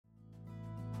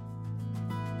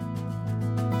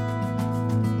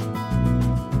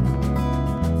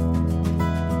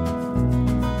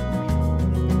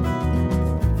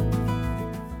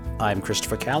I'm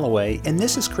Christopher Calloway, and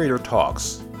this is Creator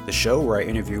Talks, the show where I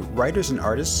interview writers and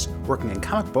artists working in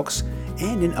comic books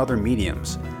and in other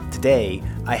mediums. Today,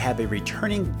 I have a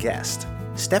returning guest,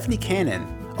 Stephanie Cannon,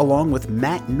 along with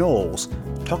Matt Knowles,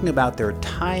 talking about their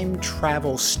time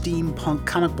travel steampunk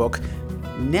comic book,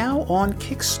 now on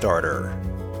Kickstarter,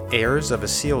 Heirs of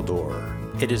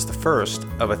Isildur. It is the first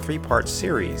of a 3-part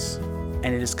series,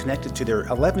 and it is connected to their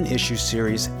 11-issue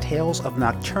series, Tales of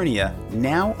Nocturnia,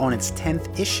 now on its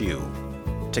 10th issue.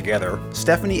 Together,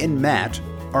 Stephanie and Matt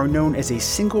are known as a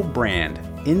single brand,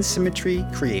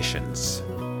 InSymmetry Creations.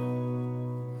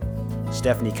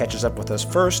 Stephanie catches up with us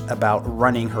first about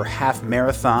running her half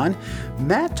marathon.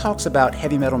 Matt talks about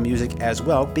heavy metal music as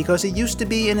well because he used to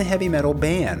be in a heavy metal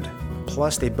band.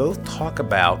 Plus, they both talk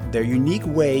about their unique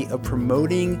way of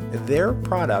promoting their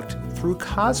product through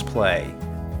cosplay.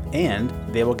 And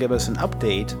they will give us an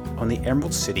update on the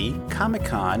Emerald City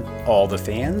Comic-Con, all the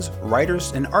fans,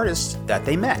 writers, and artists that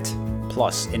they met.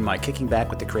 Plus, in my Kicking Back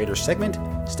with the Creators segment,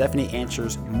 Stephanie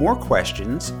answers more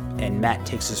questions, and Matt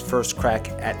takes his first crack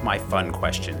at my fun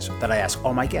questions that I ask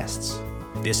all my guests.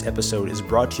 This episode is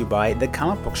brought to you by The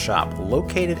Comic Book Shop,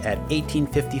 located at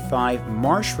 1855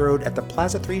 Marsh Road at the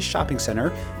Plaza 3 Shopping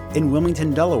Center in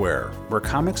Wilmington, Delaware, where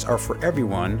comics are for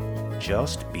everyone.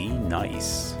 Just be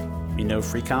nice. You know,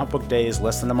 Free Comic Book Day is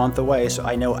less than a month away, so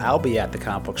I know I'll be at the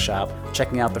comic book shop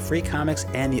checking out the free comics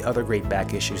and the other great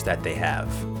back issues that they have.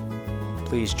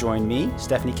 Please join me,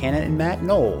 Stephanie Cannon, and Matt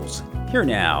Knowles, here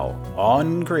now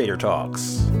on Creator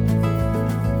Talks.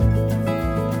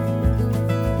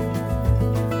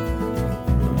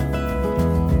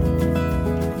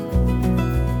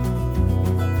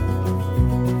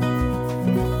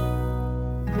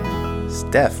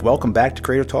 Steph, welcome back to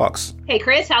Creator Talks. Hey,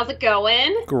 Chris, how's it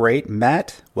going? Great.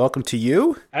 Matt, welcome to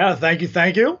you.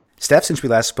 Thank you. Steph, since we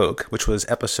last spoke, which was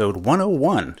episode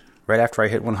 101, right after I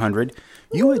hit 100,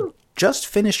 you had just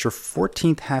finished your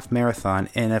 14th half marathon,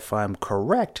 and if I'm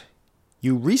correct,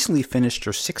 you recently finished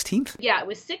your 16th? Yeah, it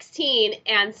was 16,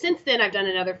 and since then I've done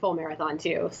another full marathon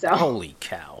too. So holy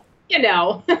cow. You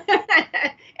know,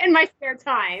 in my spare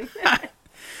time.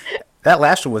 That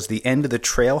last one was the end of the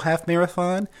trail half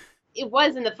marathon? It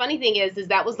was, and the funny thing is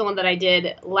that was the one that I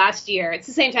did last year. It's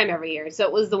the same time every year, so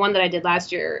it was the one that I did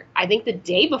last year, I think the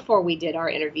day before we did our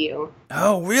interview.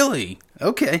 Oh, really?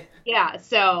 Okay. Yeah,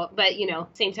 so, but, you know,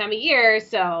 same time of year,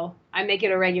 so I make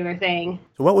it a regular thing.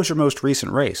 So what was your most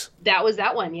recent race? That was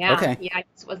that one, yeah. Okay. Yeah, it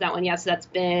was that one, yeah, so that's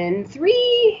been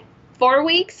 4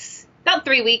 weeks, about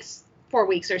 3 weeks, 4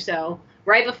 weeks or so,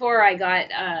 right before I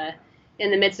got, in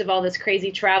the midst of all this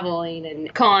crazy traveling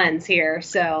and cons here,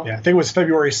 so. Yeah, I think it was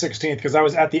February 16th, because I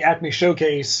was at the Acme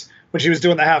Showcase when she was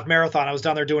doing the half marathon. I was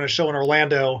down there doing a show in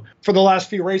Orlando. For the last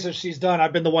few races she's done,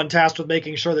 I've been the one tasked with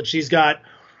making sure that she's got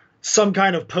some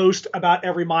kind of post about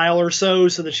every mile or so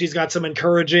that she's got some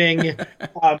encouraging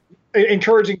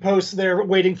posts there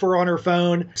waiting for her on her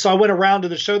phone. So I went around to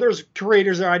the show. There's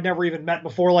creators there I'd never even met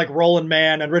before, like Roland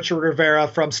Mann and Richard Rivera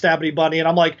from Stabby Bunny. And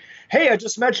I'm like, hey, I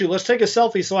just met you. Let's take a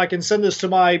selfie so I can send this to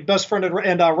my best friend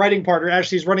and writing partner as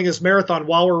she's running this marathon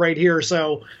while we're right here.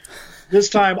 So this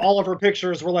time, all of her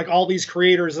pictures were like all these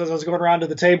creators as I was going around to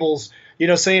the tables, you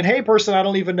know, saying, hey, person I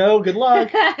don't even know, good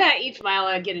luck. Each mile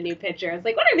I'd get a new picture. I was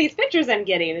like, what are these pictures I'm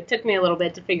getting? It took me a little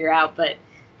bit to figure out, but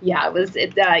yeah,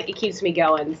 it keeps me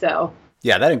going, so.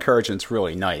 Yeah, that encouragement's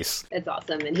really nice. It's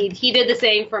awesome. And he did the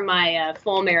same for my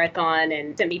full marathon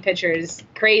and sent me pictures,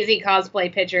 crazy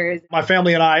cosplay pictures. My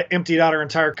family and I emptied out our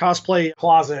entire cosplay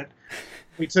closet.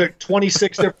 We took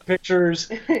 26 different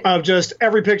pictures of just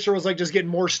every picture was like just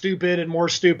getting more stupid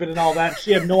and all that.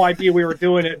 She had no idea we were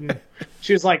doing it. And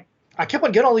she was like, I kept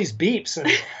on getting all these beeps.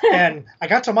 And I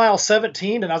got to mile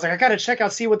 17 and I was like, I got to check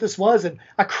out, see what this was. And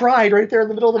I cried right there in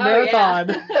the middle of the marathon.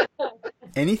 Yeah.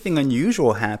 Anything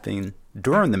unusual happening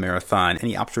during the marathon?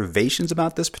 Any observations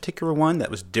about this particular one that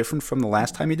was different from the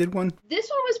last time you did one? This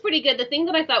one was pretty good. The thing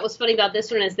that I thought was funny about this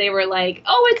one is they were like,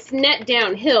 oh, it's net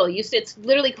downhill. It's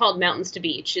literally called Mountains to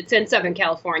Beach. It's in Southern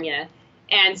California.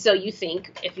 And so you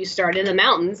think if you start in the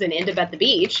mountains and end up at the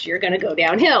beach, you're going to go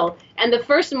downhill. And the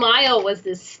first mile was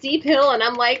this steep hill. And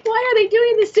I'm like, why are they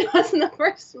doing this to us in the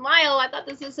first mile? I thought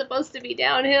this was supposed to be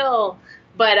downhill.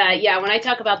 But yeah, when I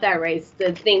talk about that race,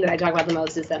 the thing that I talk about the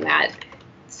most is that Matt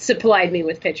supplied me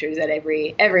with pictures at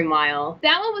every mile.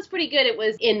 That one was pretty good. It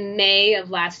was in May of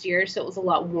last year, so it was a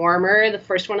lot warmer. The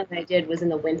first one that I did was in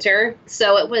the winter,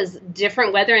 so it was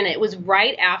different weather, and it was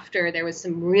right after there was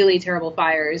some really terrible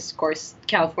fires. Of course,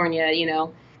 California, you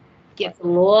know, gets a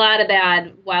lot of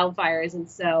bad wildfires, and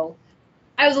so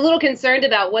I was a little concerned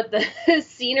about what the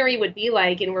scenery would be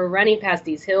like, and we're running past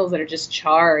these hills that are just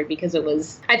charred because it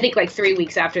was, I think, like 3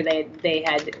 weeks after they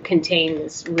had contained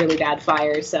this really bad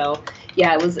fire. So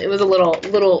yeah, it was a little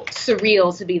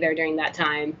surreal to be there during that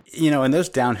time. And those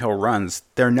downhill runs,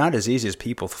 they're not as easy as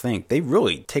people think. They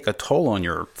really take a toll on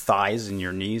your thighs and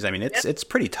your knees. I mean, it's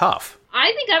pretty tough.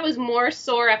 I think I was more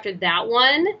sore after that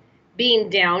one being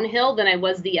downhill than I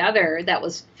was the other that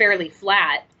was fairly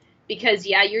flat. Because,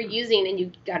 yeah, you're using, and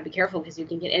you got to be careful because you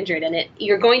can get injured in it.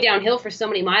 You're going downhill for so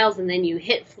many miles, and then you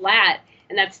hit flat,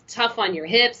 and that's tough on your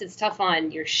hips. It's tough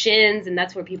on your shins, and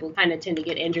that's where people kind of tend to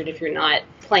get injured if you're not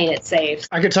playing it safe.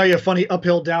 I could tell you a funny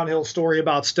uphill, downhill story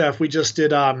about Steph. We just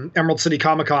did Emerald City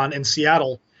Comic-Con in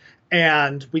Seattle,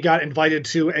 and we got invited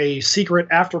to a secret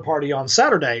after party on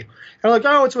Saturday. And I'm like,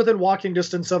 oh, it's within walking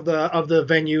distance of the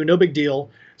venue, no big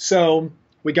deal. So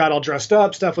we got all dressed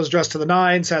up. Steph was dressed to the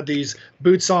nines, had these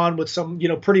boots on with some,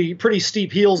 pretty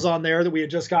steep heels on there that we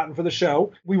had just gotten for the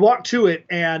show. We walked to it,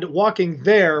 and walking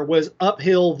there was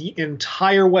uphill the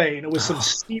entire way, and it was some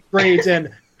steep grades, and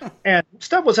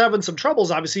Steph was having some troubles,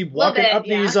 obviously, walking up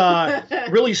these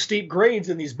really steep grades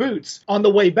in these boots. On the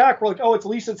way back, we're like, oh, at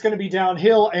least it's going to be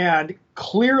downhill, and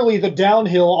clearly the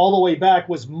downhill all the way back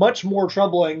was much more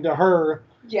troubling to her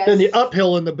than the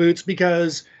uphill in the boots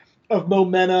because of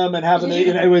momentum and having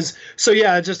it was so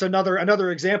just another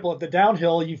example of the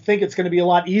downhill. You think it's going to be a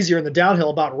lot easier in the downhill,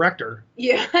 about wrecked her.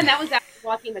 Yeah, and that was after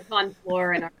walking the con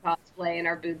floor in our cosplay and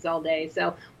our boots all day,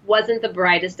 so wasn't the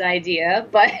brightest idea,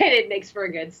 but it makes for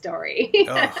a good story.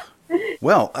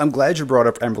 Well, I'm glad you brought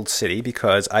up Emerald City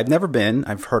because I've never been.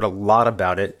 I've heard a lot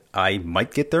about it. I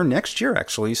might get there next year,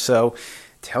 actually. So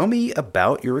tell me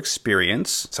about your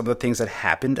experience, some of the things that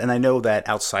happened, and I know that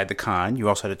outside the con, you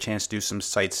also had a chance to do some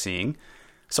sightseeing.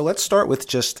 So let's start with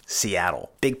just Seattle,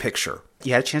 big picture.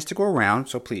 You had a chance to go around,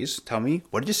 so please tell me,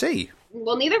 what did you see?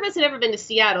 Well, neither of us had ever been to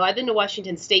Seattle. I've been to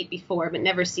Washington State before, but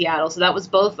never Seattle, so that was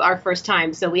both our first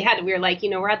time. So we were like,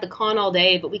 we're at the con all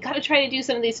day, but we got to try to do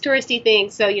some of these touristy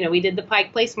things. So, we did the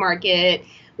Pike Place Market.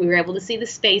 We were able to see the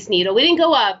Space Needle. We didn't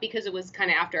go up because it was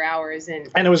kind of after hours. And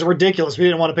it was ridiculous. We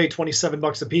didn't want to pay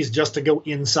 $27 a piece just to go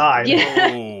inside.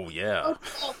 Yeah. Oh, yeah.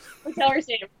 Hotel or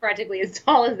stadium practically as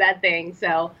tall as that thing.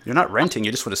 So you're not renting.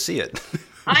 You just want to see it.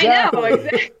 I know,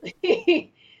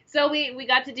 exactly. So we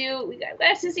got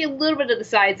to see a little bit of the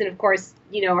sights, and of course,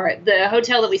 the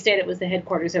hotel that we stayed at was the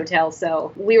headquarters hotel,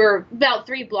 so we were about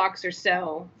 3 blocks or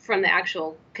so from the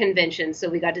actual convention, so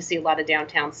we got to see a lot of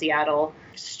downtown Seattle.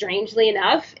 Strangely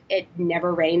enough, it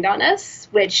never rained on us,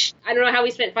 which I don't know how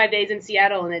we spent 5 days in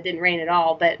Seattle and it didn't rain at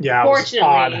all, but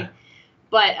fortunately.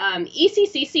 But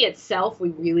ECCC itself, we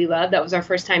really loved. That was our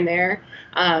first time there.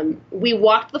 We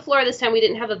walked the floor this time. We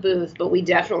didn't have a booth, but we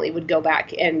definitely would go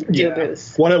back and do a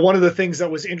booth. One of the things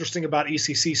that was interesting about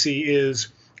ECCC is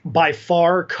by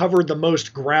far covered the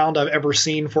most ground I've ever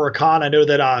seen for a con. I know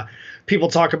that people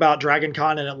talk about Dragon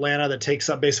Con in Atlanta that takes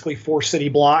up basically 4 city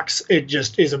blocks. It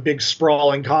just is a big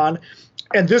sprawling con.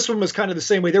 And this one was kind of the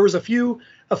same way. There was a few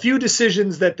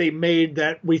decisions that they made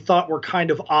that we thought were kind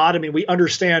of odd. I mean, we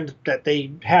understand that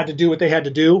they had to do what they had to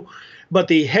do, but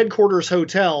the headquarters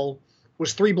hotel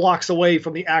was 3 blocks away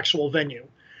from the actual venue.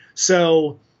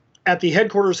 So at the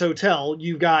headquarters hotel,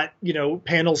 you've got,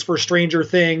 panels for Stranger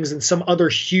Things and some other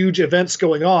huge events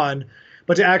going on.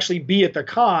 But to actually be at the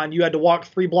con, you had to walk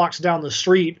 3 blocks down the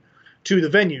street to the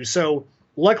venue. So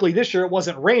luckily this year it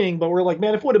wasn't raining, but we're like,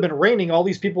 man, if it would have been raining, all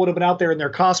these people would have been out there in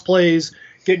their cosplays,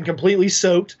 getting completely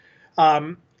soaked.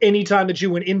 Anytime that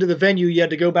you went into the venue, you had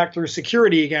to go back through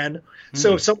security again.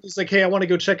 So if somebody's like, hey, I want to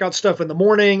go check out stuff in the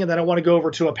morning, and then I want to go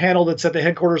over to a panel that's at the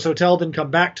headquarters hotel, then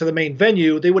come back to the main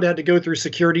venue, they would have had to go through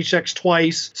security checks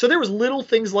twice. So there was little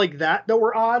things like that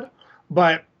were odd.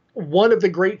 But one of the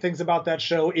great things about that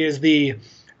show is the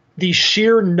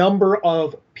sheer number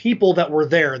of people that were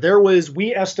there.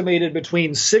 We estimated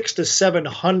between 600 to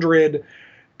 700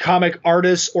 comic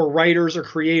artists or writers or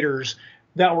creators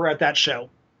that were at that show.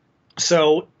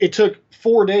 So it took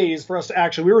 4 days for us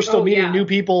to we were still meeting new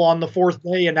people on the 4th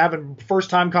day and having first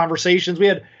time conversations. We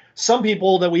had some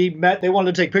people that we met, they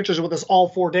wanted to take pictures with us all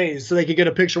 4 days so they could get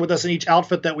a picture with us in each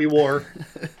outfit that we wore.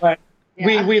 But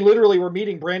we literally were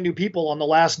meeting brand new people on the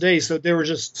last day. So there were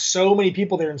just so many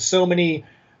people there and so many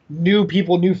new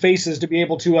people, new faces to be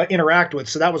able to interact with.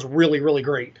 So that was really, really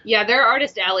great. Yeah, their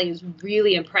artist alley is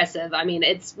really impressive. I mean,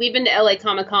 we've been to LA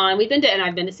Comic Con, and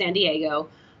I've been to San Diego.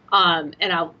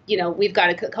 We've got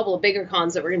a couple of bigger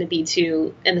cons that we're going to be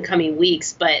to in the coming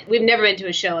weeks, but we've never been to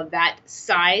a show of that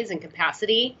size and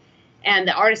capacity. And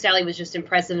the artist alley was just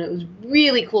impressive. And it was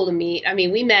really cool to meet. I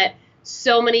mean, we met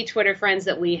so many Twitter friends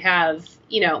that we have,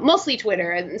 mostly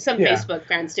Twitter and some Facebook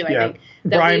friends too, I think.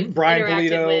 Brian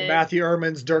Polito, Matthew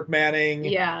Ermans, Dirk Manning.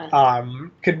 Yeah.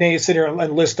 Could sit here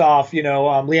and list off,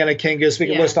 Leanna Kingus. We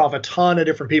could list off a ton of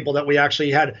different people that we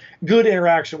actually had good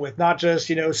interaction with, not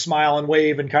just, smile and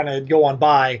wave and kind of go on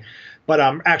by, but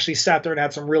actually sat there and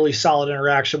had some really solid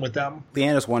interaction with them.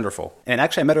 Leanna's wonderful. And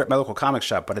actually I met her at my local comic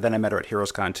shop, but then I met her at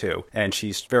HeroesCon too. And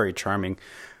she's very charming.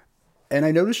 And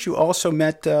I noticed you also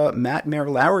met Matt Mayor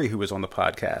Lowry, who was on the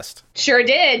podcast. Sure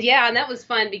did, yeah. And that was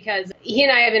fun because he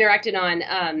and I have interacted on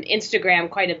Instagram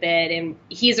quite a bit, and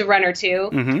he's a runner too.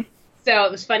 Mm-hmm. So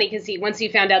it was funny because once he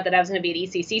found out that I was going to be at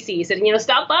ECCC, he said,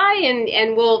 stop by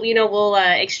and we'll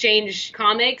exchange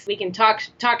comics. We can talk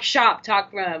shop,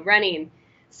 talk running.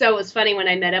 So it was funny when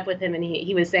I met up with him and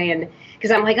he was saying,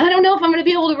 because I'm like, I don't know if I'm going to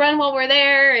be able to run while we're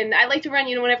there. And I like to run,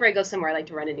 whenever I go somewhere, I like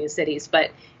to run in new cities.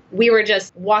 But we were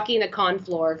just walking a con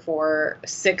floor for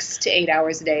 6 to 8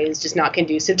 hours a day is just not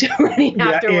conducive to running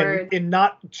afterwards. In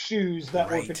not shoes that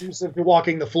were conducive to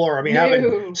walking the floor. I mean, having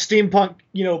steampunk,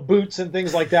 boots and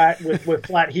things like that with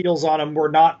flat heels on them were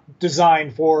not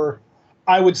designed for,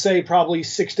 I would say, probably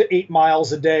 6 to 8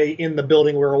 miles a day in the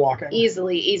building we were walking.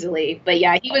 Easily. But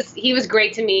yeah, he was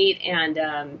great to meet.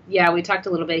 And we talked a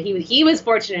little bit. He was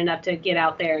fortunate enough to get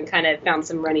out there and kind of found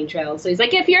some running trails. So he's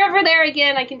like, if you're ever there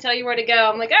again, I can tell you where to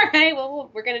go. I'm like, all right,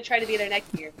 well, we're going to try to be there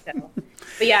next year. So,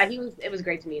 but yeah, it was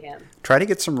great to meet him. Try to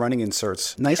get some running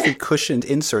inserts, nicely cushioned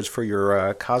inserts for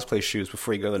your cosplay shoes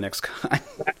before you go to the next con.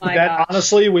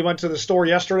 Honestly, we went to the store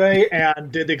yesterday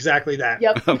and did exactly that.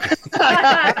 Yep.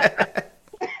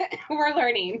 We're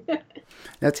learning.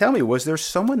 Now tell me, was there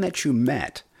someone that you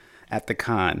met at the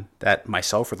con that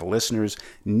myself or the listeners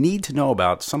need to know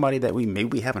about, somebody that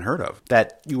we haven't heard of,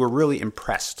 that you were really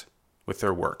impressed with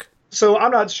their work? So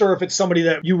I'm not sure if it's somebody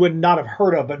that you would not have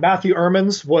heard of, but Matthew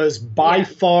Ermans was by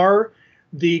far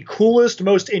the coolest,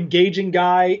 most engaging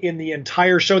guy in the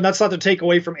entire show. And that's not to take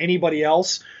away from anybody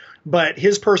else, but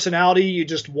his personality, you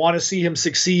just want to see him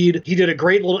succeed. He did a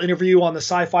great little interview on the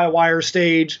Sci-Fi Wire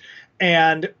stage,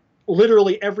 and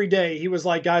literally every day he was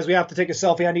like, guys, we have to take a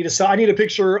selfie. I need a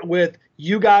picture with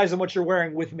you guys and what you're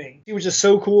wearing with me. He was just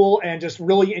so cool and just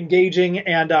really engaging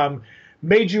and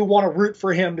made you want to root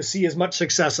for him to see as much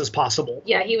success as possible.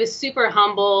 Yeah, he was super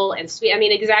humble and sweet. I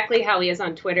mean, exactly how he is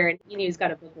on Twitter. And he's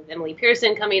got a book with Emily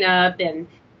Pearson coming up, and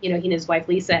he and his wife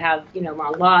Lisa have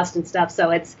Long Lost and stuff.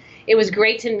 So it was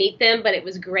great to meet them, but it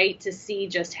was great to see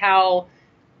just how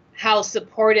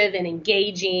supportive and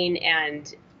engaging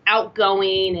and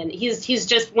outgoing, and he's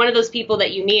just one of those people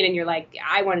that you meet and you're like,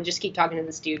 I want to just keep talking to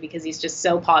this dude because he's just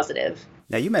so positive.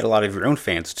 Now, you met a lot of your own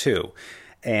fans too,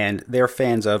 and they're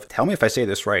fans of, tell me if I say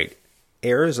this right,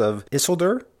 Heirs of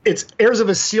Isildur? It's Heirs of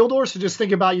Isildur, so just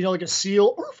think about, like a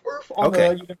seal on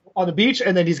the beach,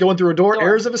 and then he's going through a door.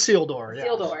 Heirs of Isildur. Yeah.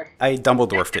 Isildur. I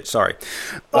Dumbledorfed it, sorry.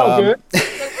 Good.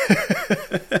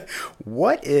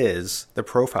 What is the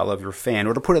profile of your fan?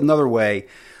 Or to put it another way,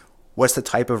 what's the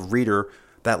type of reader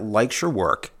that likes your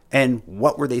work, and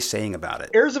what were they saying about it?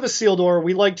 Heirs of Isildur,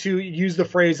 we like to use the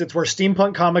phrase, it's where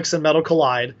steampunk comics and metal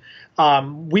collide.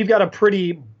 We've got a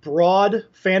pretty broad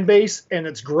fan base, and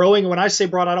it's growing. When I say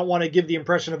broad, I don't want to give the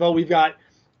impression of, we've got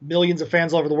millions of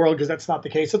fans all over the world, because that's not the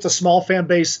case. It's a small fan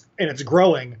base, and it's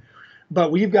growing. But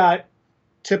we've got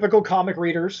typical comic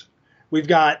readers. We've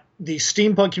got the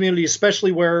steampunk community,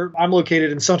 especially where I'm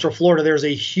located in Central Florida. There's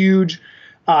a huge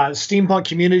steampunk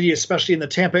community, especially in the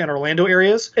Tampa and Orlando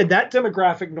areas. And that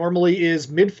demographic normally is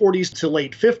mid-40s to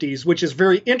late 50s, which is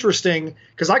very interesting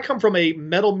because I come from a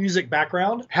metal music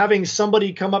background. Having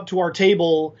somebody come up to our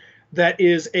table that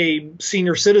is a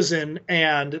senior citizen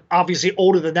and obviously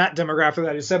older than that demographic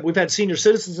that I said, we've had senior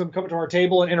citizens come to our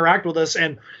table and interact with us,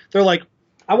 and they're like,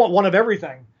 I want one of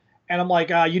everything. And I'm like,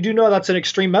 you do know that's an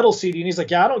extreme metal CD? And he's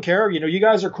like, yeah, I don't care. You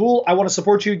guys are cool. I want to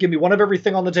support you. Give me one of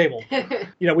everything on the table.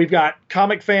 We've got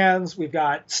comic fans, we've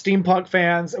got steampunk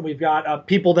fans, and we've got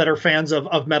people that are fans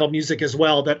of metal music as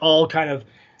well that all kind of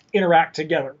interact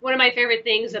together. One of my favorite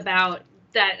things about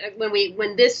that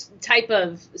when this type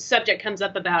of subject comes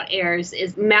up about Heirs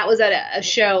is Matt was at a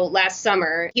show last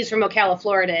summer. He's from Ocala,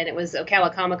 Florida, and it was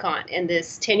Ocala Comic-Con. And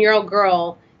this 10-year-old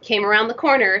girl came around the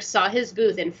corner, saw his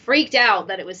booth, and freaked out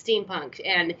that it was steampunk,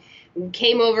 and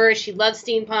came over. She loves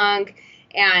steampunk,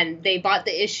 and they bought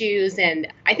the issues. And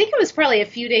I think it was probably a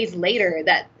few days later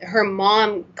that her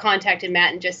mom contacted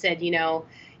Matt and just said, you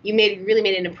really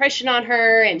made an impression on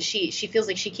her, and she feels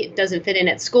like she doesn't fit in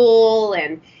at school,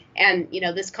 and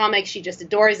this comic, she just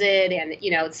adores it, and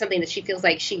it's something that she feels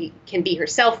like she can be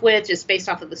herself with just based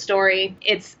off of the story.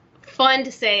 It's fun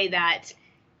to say that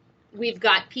we've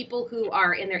got people who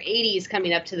are in their 80s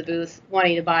coming up to the booth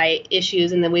wanting to buy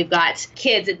issues, and then we've got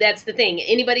kids. That's the thing.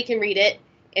 Anybody can read it.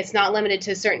 It's not limited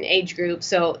to a certain age group,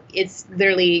 so it's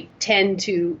literally 10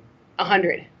 to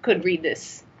 100 could read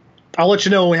this. I'll let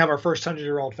you know when we have our first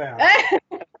 100-year-old fan.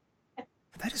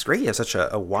 That is great. You have such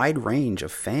a wide range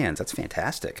of fans. That's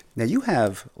fantastic. Now, you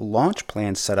have launch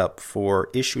plans set up for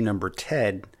issue number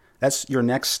 10. That's your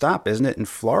next stop, isn't it, in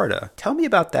Florida? Tell me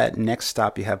about that next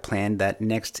stop you have planned, that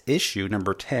next issue,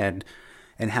 number 10,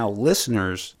 and how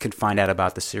listeners can find out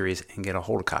about the series and get a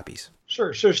hold of copies.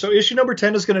 Sure. So issue number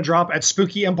 10 is going to drop at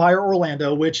Spooky Empire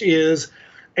Orlando, which is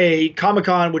a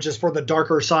Comic-Con, which is for the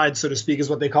darker side, so to speak, is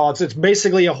what they call it. So it's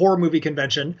basically a horror movie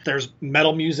convention. There's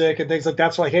metal music and things like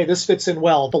that. So like, hey, this fits in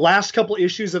well. The last couple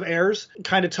issues of Airs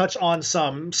kind of touch on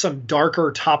some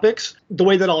darker topics. The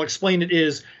way that I'll explain it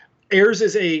is Airs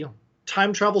is a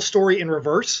time travel story in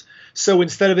reverse. So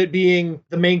instead of it being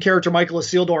the main character, Michael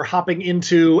Isildur, hopping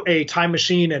into a time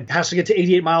machine and has to get to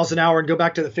 88 miles an hour and go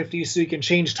back to the 50s so he can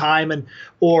change time and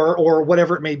or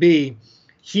whatever it may be,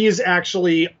 he is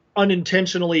actually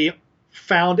unintentionally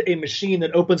found a machine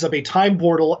that opens up a time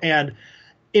portal, and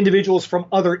individuals from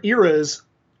other eras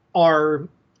are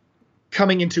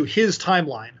coming into his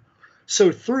timeline.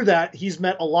 So through that, he's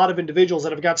met a lot of individuals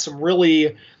that have got some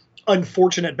really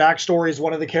unfortunate backstories.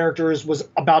 One of the characters was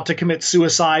about to commit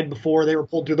suicide before they were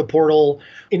pulled through the portal.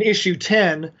 In issue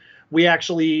 10,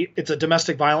 it's a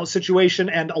domestic violence situation,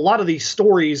 and a lot of these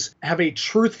stories have a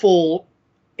truthful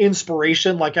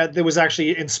inspiration. Like it was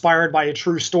actually inspired by a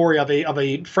true story of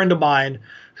a friend of mine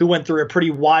who went through a pretty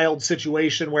wild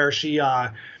situation where she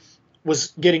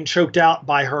was getting choked out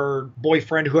by her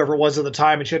boyfriend, whoever it was at the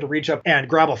time, and she had to reach up and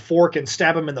grab a fork and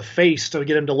stab him in the face to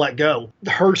get him to let go.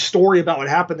 Her story about what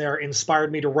happened there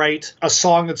inspired me to write a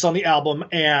song that's on the album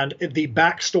and the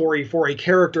backstory for a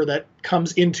character that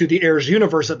comes into the Airs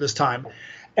universe at this time.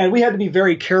 And we had to be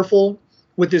very careful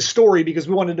with this story because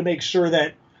we wanted to make sure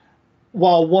that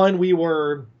while one, we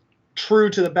were true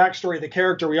to the backstory of the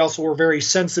character, we also were very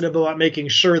sensitive about making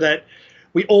sure that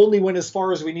we only went as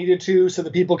far as we needed to so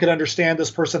that people could understand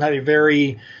this person had a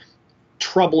very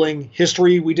troubling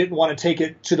history. We didn't want to take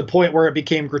it to the point where it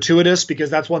became gratuitous, because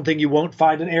that's one thing you won't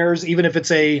find in Airs. Even if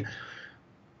it's a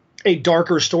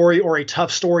darker story or a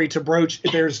tough story to broach,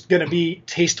 there's going to be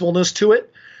tastefulness to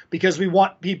it, because we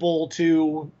want people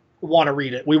to want to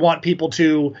read it. We want people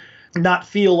to not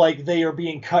feel like they are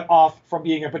being cut off from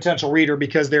being a potential reader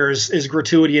because there is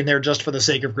gratuity in there just for the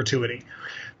sake of gratuity.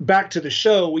 Back to the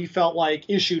show, we felt like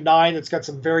issue 9, that's got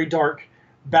some very dark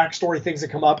backstory things that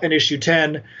come up, in issue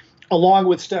 10, along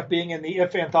with stuff being in the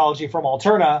If anthology from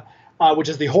Alterna, which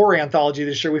is the horror anthology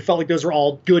this year, we felt like those were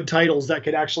all good titles that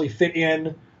could actually fit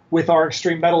in with our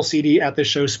Extreme Metal CD at the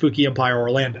show Spooky Empire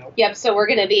Orlando. Yep, so we're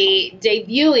going to be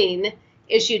debuting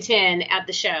issue 10 at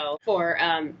the show for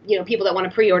people that want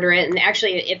to pre-order it, and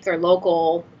actually if they're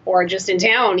local or just in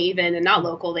town even and not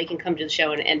local, they can come to the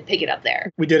show and pick it up there.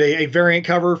 We did a variant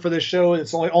cover for this show.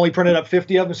 It's only printed up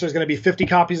 50 of them, so there's going to be 50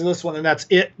 copies of this one, and that's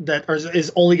it. That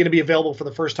is only going to be available for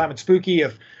the first time at Spooky.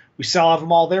 If we sell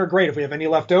them all there, great. If we have any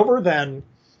left over, then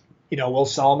we'll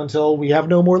sell them until we have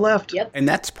no more left. Yep. And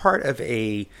that's part of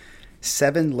a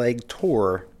 7-leg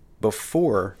tour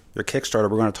before your Kickstarter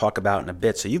we're going to talk about in a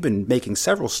bit. So you've been making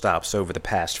several stops over the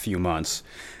past few months.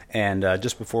 And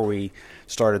just before we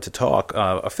started to talk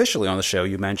officially on the show,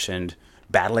 you mentioned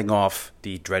battling off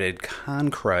the dreaded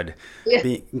con crud,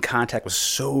 being in contact with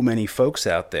so many folks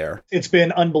out there. It's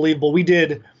been unbelievable. We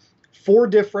did 4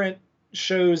 different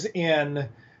shows in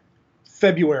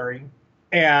February,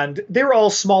 and they were all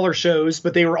smaller shows,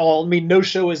 but they were all, no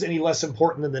show is any less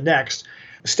important than the next.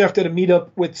 Steph did a meetup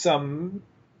with some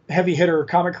heavy hitter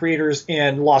comic creators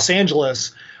in Los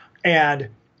Angeles, and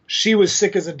she was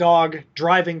sick as a dog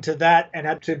driving to that and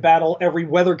had to battle every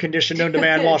weather condition known to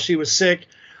man while she was sick.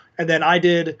 And then I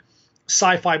did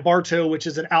Sci-Fi Bartow, which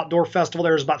is an outdoor festival.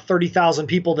 There's about 30,000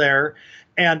 people there.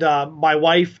 And my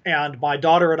wife and my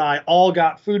daughter and I all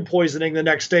got food poisoning the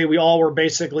next day. We all were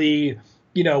basically,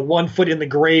 1 foot in the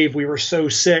grave. We were so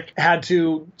sick. Had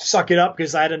to suck it up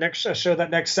because I had a show that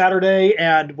next Saturday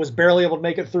and was barely able to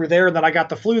make it through there. And then I got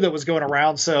the flu that was going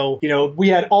around. So, we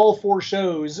had all 4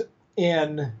 shows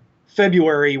in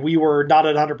February. We were not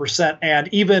at 100%. And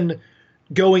even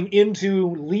going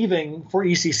into leaving for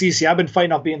ECCC, I've been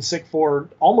fighting off being sick for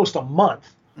almost a month.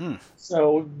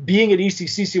 So being at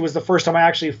ECCC was the first time I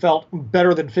actually felt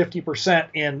better than 50%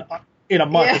 in a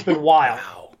month. Yeah. It's been wild.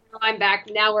 Wow. I'm back.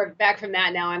 Now we're back from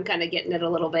that. Now I'm kind of getting it a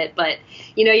little bit, but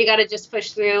you got to just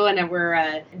push through, and then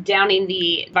we're downing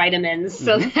the vitamins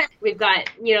so that we've got,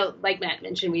 like Matt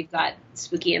mentioned, we've got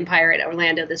Spooky Empire at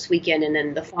Orlando this weekend, and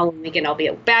then the following weekend I'll be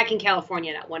back in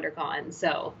California at WonderCon.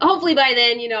 So hopefully by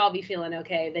then, I'll be feeling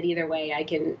okay. But either way, I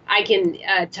can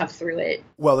tough through it.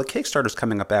 Well, the Kickstarter's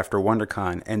coming up after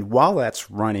WonderCon, and while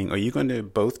that's running, are you going to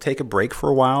both take a break for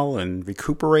a while and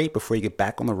recuperate before you get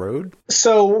back on the road?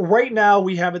 So right now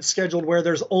we have it scheduled where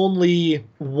there's only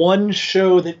one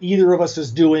show that either of us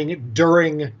is doing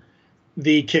during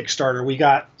the Kickstarter. We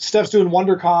got Steph's doing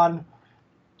WonderCon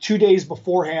 2 days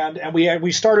beforehand, and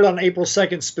we started on April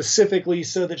 2nd specifically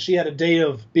so that she had a day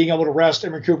of being able to rest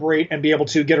and recuperate and be able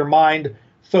to get her mind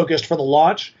focused for the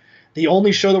launch. The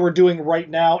only show that we're doing right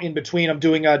now in between, I'm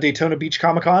doing Daytona Beach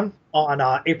Comic Con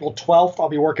on April 12th. I'll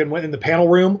be working in the panel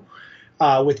room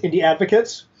with Indie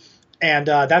Advocates, and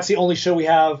that's the only show we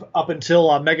have up until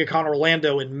MegaCon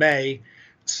Orlando in May.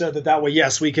 So that way,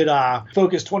 yes, we could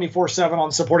focus 24/7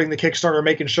 on supporting the Kickstarter,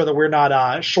 making sure that we're not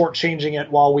shortchanging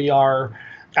it while we are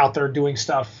out there doing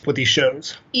stuff with these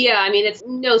shows. Yeah, I mean, it's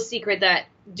no secret that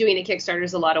doing a Kickstarter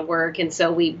is a lot of work, and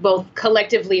so we both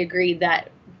collectively agreed that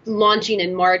launching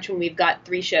in March when we've got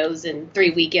 3 shows in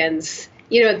 3 weekends,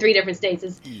 in 3 different states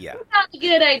is not a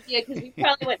good idea, because we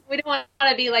don't want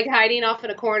to be like hiding off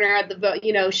in a corner at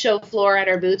the show floor at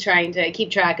our booth trying to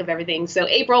keep track of everything. So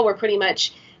April, we're pretty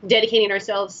much dedicating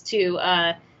ourselves to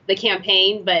the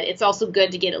campaign, but it's also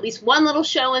good to get at least one little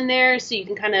show in there so you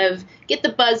can kind of get the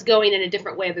buzz going in a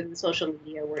different way than social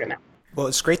media, word of mouth. Well,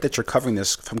 it's great that you're covering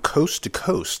this from coast to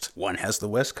coast. One has the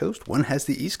West Coast, one has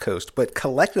the East Coast, but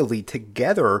collectively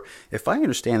together, if I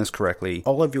understand this correctly,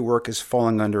 all of your work is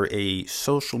falling under a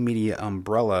social media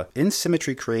umbrella,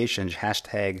 InSymmetry Creations,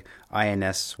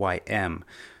 #INSYM.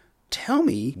 Tell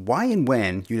me why and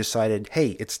when you decided,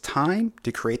 hey, it's time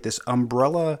to create this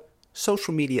umbrella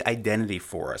social media identity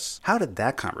for us. How did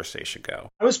that conversation go?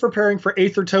 I was preparing for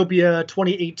Aethertopia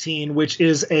 2018, which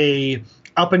is a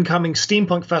up-and-coming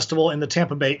steampunk festival in the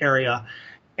Tampa Bay area.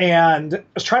 And I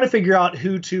was trying to figure out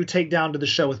who to take down to the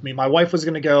show with me. My wife was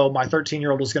going to go. My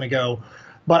 13-year-old was going to go.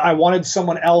 But I wanted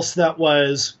someone else that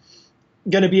was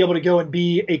going to be able to go and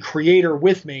be a creator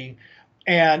with me.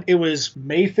 And it was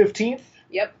May 15th.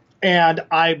 Yep. And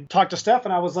I talked to Steph,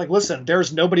 and I was like, listen,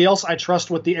 there's nobody else I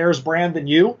trust with the Airs brand than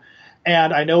you.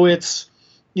 And I know it's,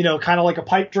 kind of like a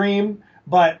pipe dream,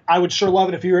 but I would sure love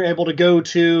it if you were able to go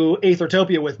to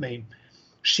Aethertopia with me.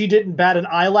 She didn't bat an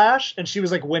eyelash, and she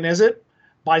was like, when is it?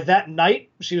 By that night,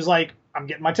 she was like, I'm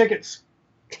getting my tickets.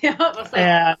 Yeah, I was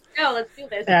like, let's do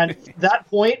this. And at that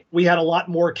point, we had a lot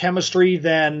more chemistry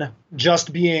than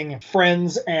just being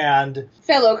friends and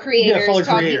fellow creators, talking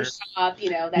creators. shop,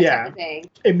 that type of thing.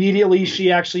 Immediately,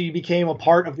 she actually became a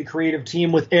part of the creative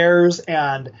team with Airs,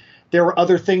 and there were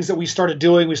other things that we started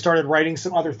doing. We started writing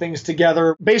some other things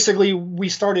together. Basically, we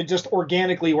started just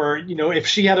organically where, if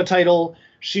she had a title,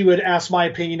 she would ask my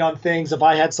opinion on things. If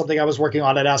I had something I was working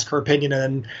on, I'd ask her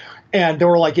opinion. And they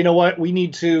were like, you know what? We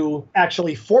need to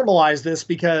actually formalize this,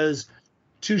 because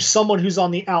to someone who's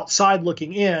on the outside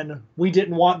looking in, we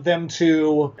didn't want them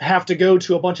to have to go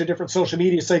to a bunch of different social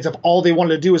media sites if all they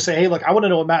wanted to do was say, hey, look, I want to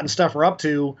know what Matt and Steph are up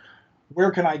to.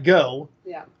 Where can I go?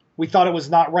 Yeah. We thought it was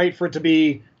not right for it to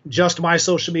be just my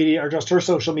social media or just her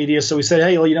social media. So we said,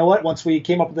 hey, well, you know what? Once we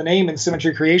came up with the name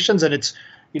InSymmetry Creations, and it's,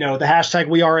 the hashtag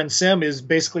We Are In Sim is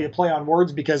basically a play on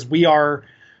words, because we are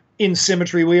in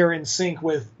symmetry. We are in sync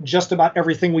with just about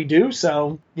everything we do.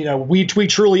 So, we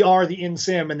truly are the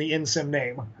InSim and the InSim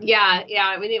name. Yeah.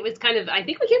 I mean, it was kind of, I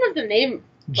think we came up with the name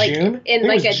June? in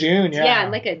like a June,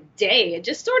 in like a day. It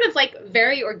just sort of like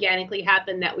very organically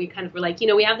happened that we kind of were like,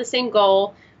 we have the same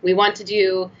goal. We want to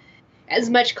do as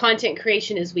much content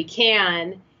creation as we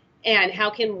can, and how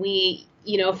can we,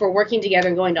 if we're working together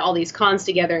and going to all these cons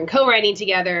together and co-writing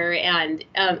together and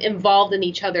involved in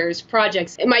each other's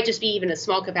projects, it might just be even a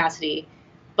small capacity,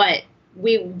 but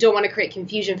we don't want to create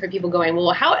confusion for people going,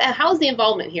 well, how's the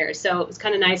involvement here? So it was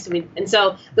kind of nice. And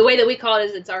so the way that we call it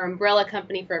is it's our umbrella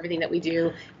company for everything that we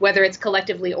do, whether it's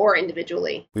collectively or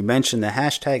individually. We mentioned the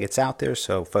hashtag. It's out there.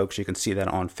 So, folks, you can see that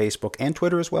on Facebook and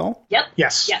Twitter as well. Yep.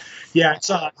 Yes. Yeah, it's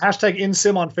hashtag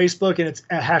InSim on Facebook, and it's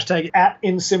hashtag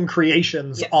 @InSim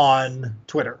Creations on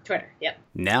Twitter. Yep.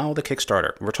 Now the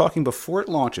Kickstarter. We're talking before it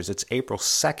launches. It's April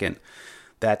 2nd.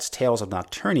 That's Tales of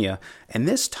Nocturnia. And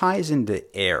this ties into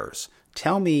Airs.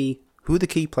 Tell me who the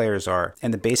key players are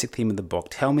and the basic theme of the book.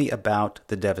 Tell me about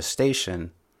the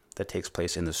devastation that takes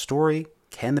place in the story.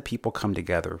 Can the people come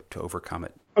together to overcome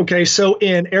it? Okay, so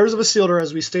in Heirs of Isildur,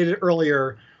 as we stated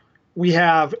earlier, we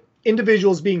have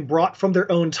individuals being brought from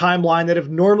their own timeline that have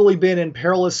normally been in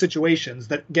perilous situations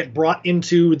that get brought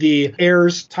into the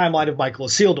Heirs timeline of Michael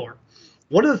Isildur.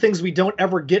 One of the things we don't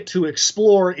ever get to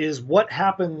explore is what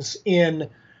happens in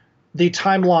the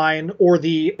timeline or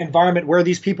the environment where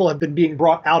these people have been being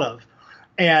brought out of.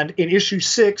 And in issue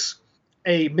 6,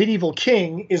 a medieval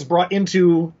king is brought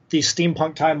into the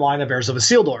steampunk timeline of Heirs of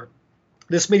Isildur.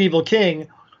 This medieval king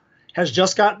has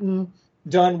just gotten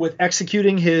done with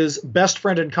executing his best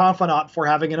friend and confidant for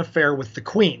having an affair with the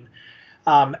queen.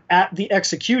 At the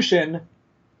execution,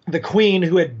 the queen,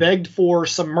 who had begged for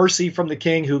some mercy from the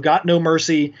king, who got no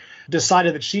mercy,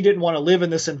 decided that she didn't want to live in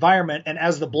this environment. And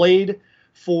as the blade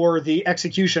for the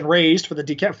execution raised, for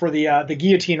the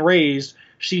guillotine raised,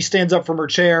 she stands up from her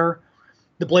chair.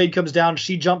 The blade comes down.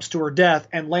 She jumps to her death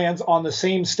and lands on the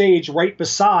same stage right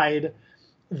beside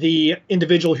the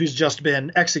individual who's just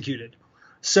been executed.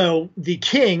 So the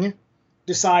king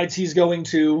decides he's going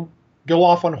to go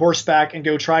off on horseback and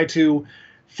go try to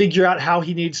figure out how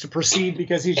he needs to proceed,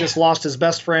 because he's just lost his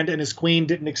best friend and his queen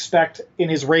didn't expect in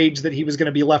his rage that he was going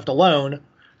to be left alone.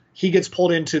 He gets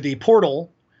pulled into the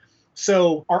portal.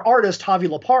 So our artist, Javi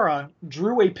Laparra,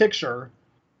 drew a picture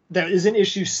that is in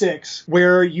issue 6,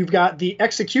 where you've got the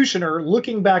executioner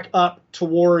looking back up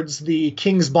towards the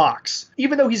king's box.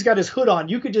 Even though he's got his hood on,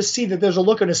 you could just see that there's a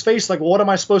look on his face like, well, what am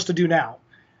I supposed to do now?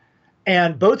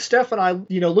 And both Steph and I,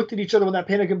 looked at each other when that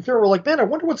panic came through. We're like, man, I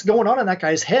wonder what's going on in that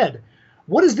guy's head.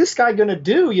 What is this guy going to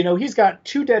do? He's got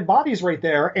 2 dead bodies right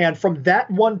there. And from that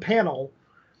one panel,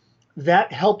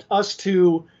 that helped us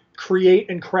to create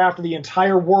and craft the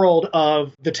entire world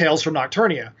of the Tales from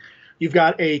Nocturnia. You've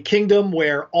got a kingdom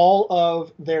where all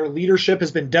of their leadership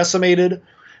has been decimated.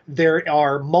 There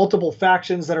are multiple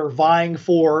factions that are vying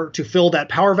to fill that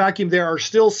power vacuum. There are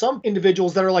still some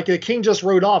individuals that are like, the king just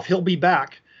rode off, he'll be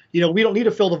back. We don't need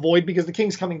to fill the void because the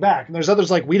king's coming back. And there's others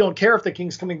like, we don't care if the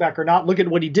king's coming back or not. Look at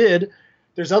what he did.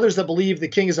 There's others that believe the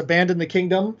king has abandoned the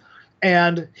kingdom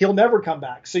and he'll never come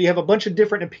back. So you have a bunch of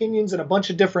different opinions and a bunch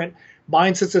of different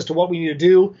mindsets as to what we need to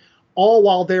do, all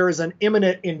while there is an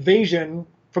imminent invasion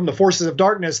from the forces of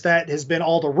darkness that has been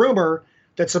all the rumor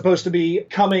that's supposed to be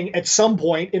coming at some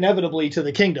point inevitably to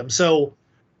the kingdom. So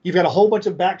you've got a whole bunch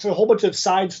of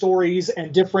side stories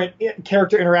and different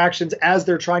character interactions as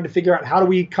they're trying to figure out how do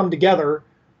we come together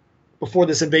before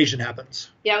this invasion happens.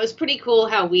 Yeah, it was pretty cool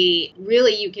how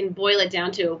you can boil it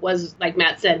down to, it was, like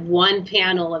Matt said, one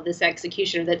panel of this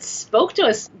executioner that spoke to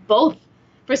us both.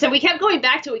 We kept going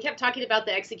back to, we kept talking about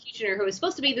the executioner who was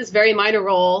supposed to be this very minor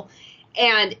role,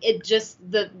 and it just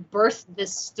birthed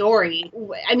this story.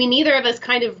 I mean, neither of us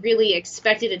kind of really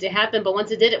expected it to happen, but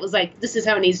once it did, it was like, this is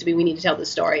how it needs to be. We need to tell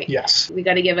this story. Yes. We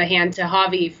got to give a hand to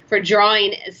Javi for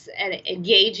drawing an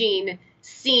engaging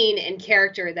scene and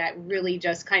character that really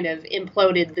just kind of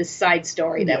imploded this side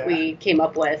story that we came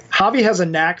up with. Javi has a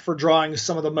knack for drawing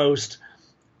some of the most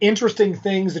interesting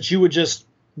things that you would just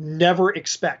never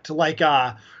expect. Like,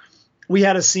 we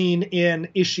had a scene in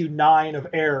issue 9 of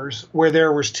Heirs where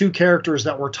there was 2 characters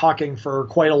that were talking for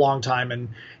quite a long time, and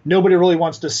nobody really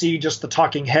wants to see just the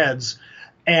talking heads.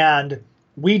 And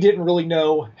we didn't really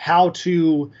know how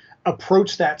to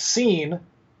approach that scene.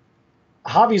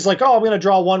 Javi's like, oh, I'm going to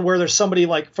draw one where there's somebody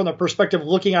like from the perspective of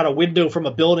looking out a window from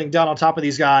a building down on top of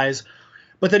these guys.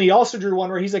 But then he also drew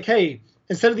one where he's like, hey,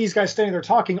 instead of these guys standing there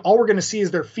talking, all we're going to see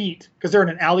is their feet because they're in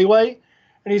an alleyway.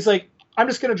 And he's like, I'm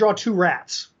just going to draw 2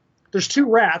 rats. There's 2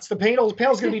 rats. The panel's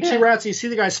going to be 2 rats. You see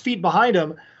the guy's feet behind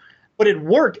him. But it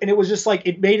worked, and it was just like,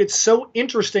 it made it so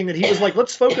interesting that he was like,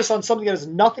 let's focus on something that has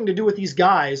nothing to do with these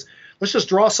guys. Let's just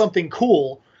draw something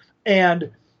cool.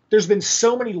 And there's been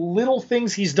so many little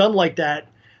things he's done like that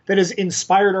has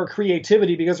inspired our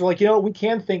creativity, because we're like, we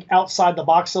can think outside the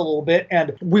box a little bit.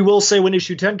 And we will say when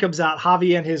issue 10 comes out,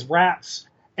 Javi and his rats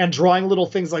and drawing little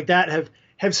things like that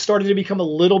have started to become a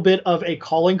little bit of a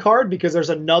calling card, because there's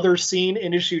another scene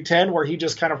in issue 10 where he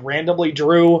just kind of randomly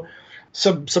drew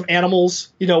some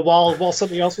animals, while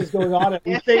something else was going on.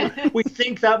 And we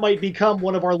think that might become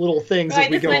one of our little things as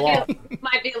we go along.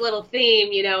 Might be a little theme,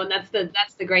 and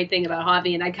that's the great thing about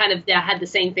Javi. And I kind of had the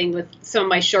same thing with some of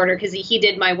my shorter, because he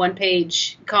did my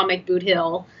 1-page comic Boot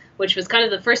Hill, which was kind of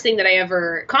the first thing that I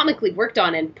ever comically worked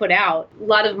on and put out. A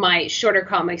lot of my shorter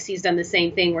comics, he's done the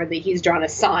same thing where he's drawn a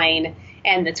sign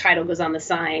and the title goes on the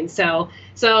sign. So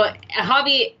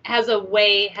Javi has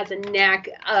a knack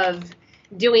of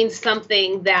doing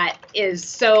something that is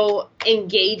so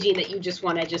engaging that you just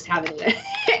want to just have it in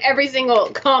every single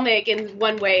comic in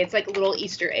one way. It's like a little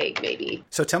Easter egg, maybe.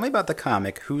 So tell me about the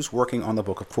comic. Who's working on the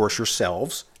book? Of course,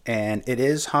 yourselves. And it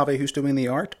is Javi who's doing the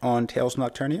art on Tales of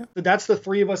Nocturnia? That's the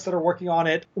 3 of us that are working on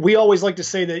it. We always like to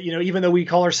say that, even though we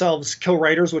call ourselves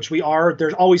co-writers, which we are,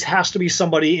 there always has to be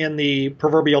somebody in the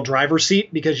proverbial driver's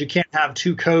seat, because you can't have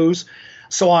 2 co's.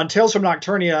 So on Tales from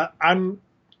Nocturnia, I'm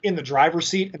in the driver's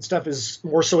seat and Steph is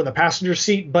more so in the passenger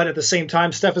seat. But at the same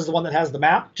time, Steph is the one that has the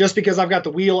map. Just because I've got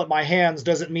the wheel at my hands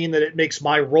doesn't mean that it makes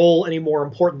my role any more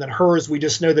important than hers. We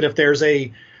just know that if there's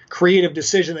a creative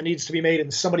decision that needs to be made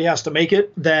and somebody has to make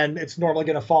it, then it's normally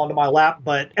going to fall into my lap.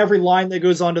 But every line that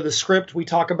goes onto the script, we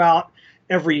talk about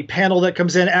every panel that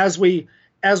comes in. As we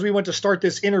went to start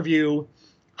this interview,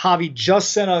 Javi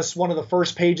just sent us one of the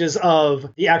first pages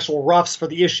of the actual roughs for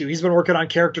the issue. He's been working on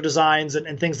character designs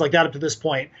and things like that up to this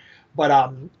point.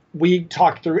 But we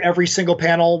talked through every single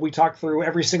panel. We talked through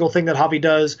every single thing that Javi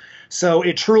does. So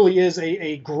it truly is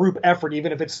a group effort,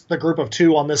 even if it's the group of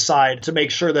two on this side, to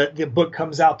make sure that the book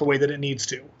comes out the way that it needs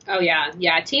to. Oh, yeah.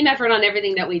 Yeah, team effort on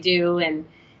everything that we do. And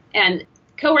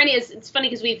co-writing it's funny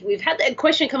because we've had that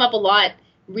question come up a lot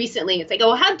recently. It's like,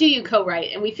 oh, how do you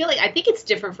co-write? And we feel like, I think it's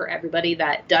different for everybody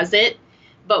that does it,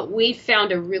 but we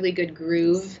found a really good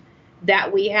groove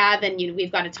that we have. And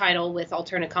we've got a title with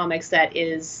Alterna Comics that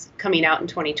is coming out in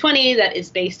 2020 that is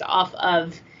based off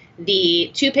of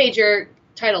the 2-pager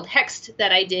titled Hexed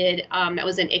that I did.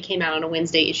 It came out on a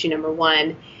Wednesday, issue number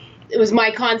 1. It was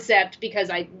my concept because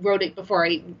I wrote it before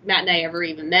Matt and I ever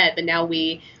even met, but now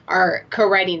we are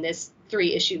co-writing this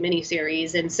 3-issue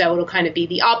miniseries, and so it'll kind of be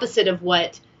the opposite of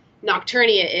what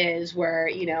Nocturnia is, where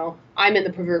I'm in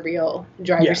the proverbial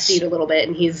driver's seat a little bit,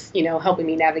 and he's helping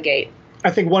me navigate.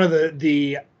 I think one of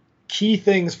the key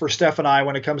things for Steph and I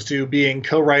when it comes to being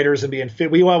co-writers and being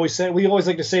fit, we always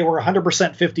like to say we're 100%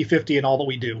 50-50 in all that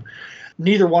we do.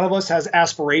 Neither one of us has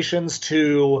aspirations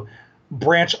to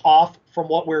branch off from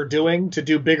what we're doing to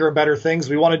do bigger and better things.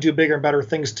 We want to do bigger and better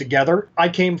things together. I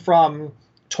came from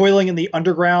toiling in the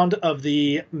underground of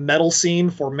the metal scene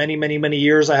for many, many, many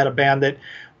years. I had a band that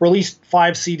released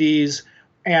 5 CDs,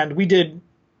 and we did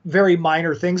very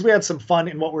minor things. We had some fun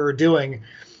in what we were doing,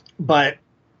 but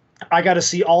I got to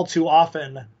see all too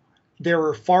often there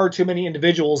were far too many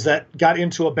individuals that got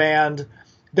into a band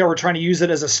that were trying to use it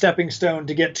as a stepping stone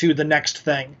to get to the next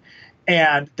thing.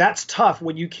 And that's tough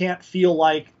when you can't feel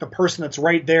like the person that's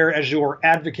right there as your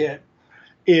advocate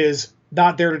is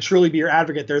not there to truly be your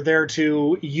advocate. They're there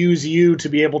to use you to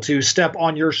be able to step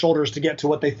on your shoulders to get to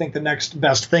what they think the next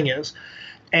best thing is.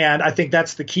 And I think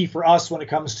that's the key for us when it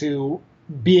comes to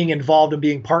being involved and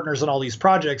being partners in all these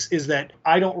projects, is that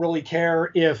I don't really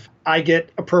care if I get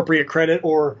appropriate credit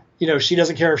or, she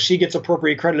doesn't care if she gets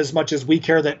appropriate credit, as much as we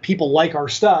care that people like our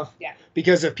stuff. Yeah.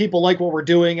 Because if people like what we're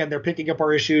doing and they're picking up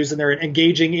our issues and they're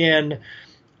engaging in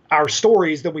our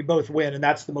stories, then we both win. And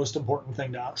that's the most important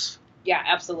thing to us. Yeah,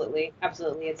 absolutely.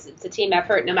 Absolutely. It's a team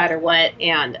effort no matter what.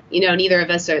 And, neither of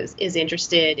us is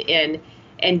interested in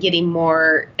getting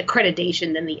more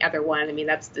accreditation than the other one. I mean,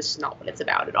 that's just not what it's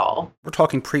about at all. We're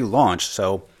talking pre-launch,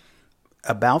 so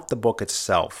about the book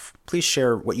itself, please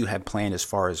share what you had planned as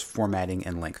far as formatting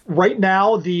and length. Right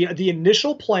now, the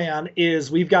initial plan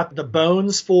is we've got the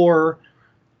bones for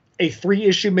a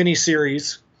 3-issue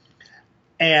miniseries,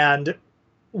 and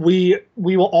we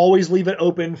will always leave it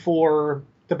open for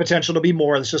the potential to be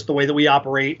more. It's just the way that we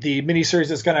operate. The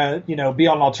miniseries is going to, be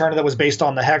on an alternative that was based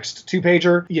on the Hexed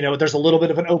 2-pager. There's a little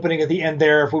bit of an opening at the end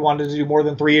there if we wanted to do more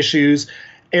than 3 issues.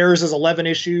 Heirs is 11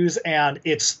 issues, and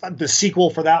it's the sequel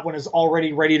for that one is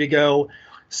already ready to go.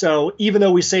 So even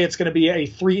though we say it's going to be a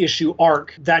 3-issue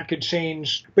arc, that could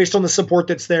change based on the support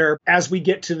that's there as we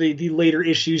get to the later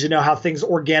issues, how things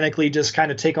organically just kind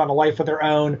of take on a life of their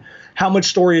own. How much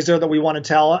story is there that we want to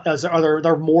tell? Are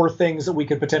there more things that we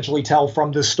could potentially tell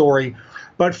from this story?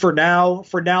 But for now,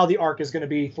 the arc is going to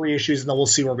be 3 issues, and then we'll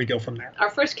see where we go from there. Our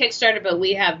first Kickstarter, but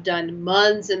we have done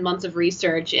months and months of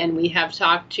research, and we have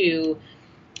talked to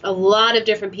a lot of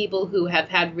different people who have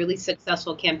had really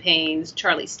successful campaigns.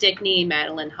 Charlie Stickney,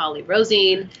 Madeline Holly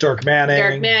Rosine, Dirk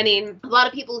Manning. A lot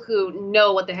of people who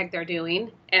know what the heck they're doing.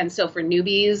 And so for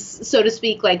newbies, so to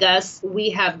speak, like us,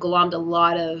 we have glommed a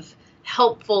lot of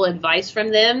helpful advice from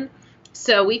them.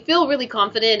 So we feel really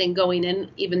confident in going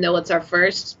in, even though it's our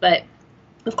first. But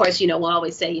of course, we'll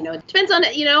always say, it depends on,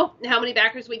 how many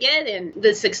backers we get and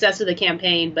the success of the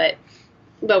campaign. But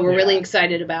we're really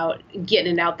excited about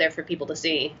getting it out there for people to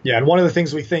see. Yeah, and one of the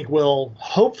things we think will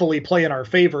hopefully play in our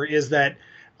favor is that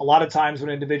a lot of times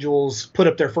when individuals put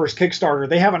up their first Kickstarter,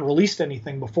 they haven't released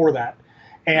anything before that.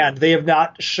 And they have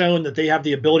not shown that they have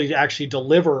the ability to actually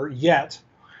deliver yet.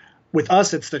 With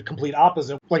us, it's the complete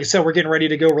opposite. Like I said, we're getting ready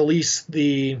to go release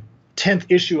the 10th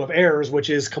issue of Heirs, which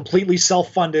is completely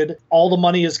self-funded. All the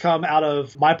money has come out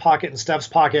of my pocket and Steph's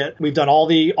pocket. We've done all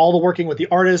the working with the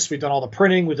artists. We've done all the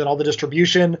printing. We've done all the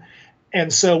distribution.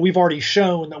 And so we've already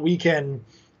shown that we can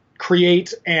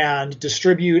create and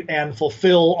distribute and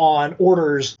fulfill on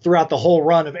orders throughout the whole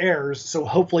run of Heirs. So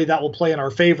hopefully that will play in our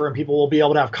favor and people will be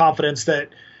able to have confidence that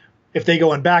if they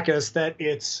go and back us, that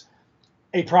it's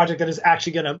a project that is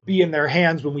actually going to be in their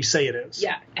hands when we say it is.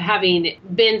 Yeah, having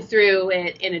been through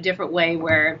it in a different way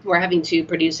where we're having to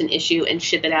produce an issue and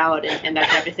ship it out and that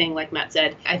type of thing, like Matt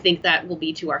said, I think that will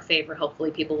be to our favor.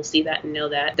 Hopefully people will see that and know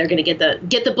that they're going to get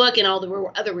the book and all the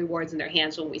other rewards in their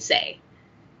hands when we say.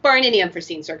 Barring any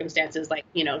unforeseen circumstances like,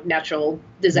 natural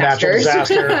disasters.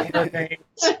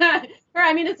 Or,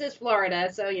 I mean, it's just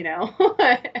Florida, so,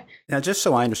 Now, just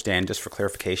so I understand, just for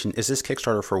clarification, is this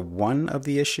Kickstarter for one of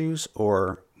the issues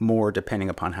or more depending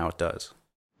upon how it does?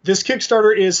 This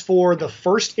Kickstarter is for the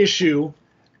first issue,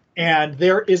 and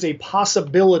there is a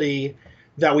possibility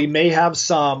that we may have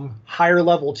some higher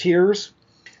level tiers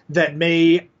that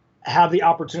may have the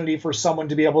opportunity for someone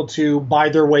to be able to buy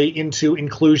their way into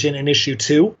inclusion in issue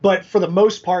 2. But for the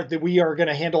most part, that we are going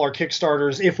to handle our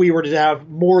Kickstarters. If we were to have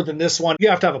more than this one, you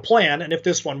have to have a plan. And if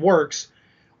this one works,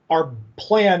 our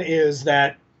plan is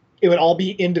that it would all be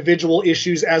individual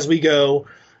issues as we go.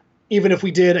 Even if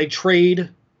we did a trade,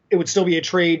 it would still be a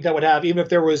trade that would have, even if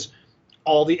there was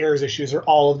all the Heirs issues or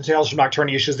all of the Tales from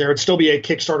Nocturnia issues, there would still be a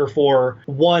Kickstarter for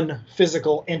one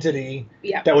physical entity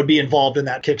that would be involved in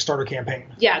that Kickstarter campaign.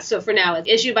 Yeah, so for now, it's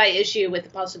issue by issue with the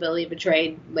possibility of a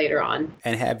trade later on.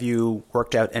 And have you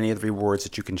worked out any of the rewards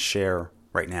that you can share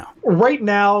right now? Right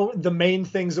now, the main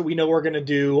things that we know we're going to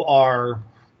do are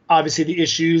obviously the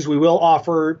issues. We will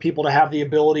offer people to have the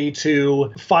ability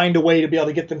to find a way to be able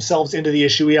to get themselves into the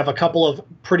issue. We have a couple of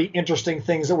pretty interesting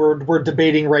things that we're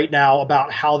debating right now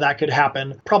about how that could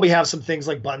happen. Probably have some things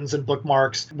like buttons and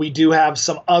bookmarks. We do have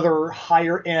some other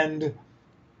higher end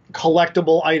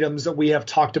collectible items that we have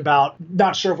talked about.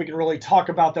 Not sure if we can really talk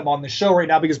about them on the show right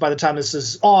now, because by the time this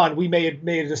is on, we may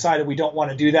have decided we don't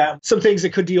want to do that. Some things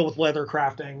that could deal with leather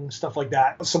crafting, stuff like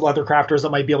that. Some leather crafters that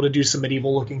might be able to do some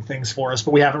medieval looking things for us,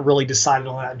 but we haven't really decided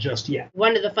on that just yet.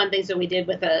 One of the fun things that we did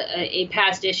with a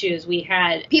past issue is we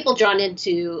had people drawn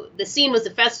into, the scene was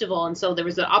a festival, and so there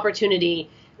was an opportunity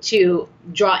to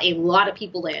draw a lot of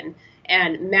people in.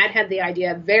 And Matt had the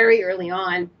idea very early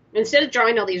on, instead of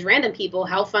drawing all these random people,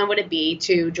 how fun would it be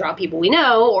to draw people we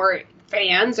know or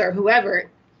fans or whoever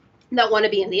that want to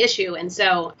be in the issue? And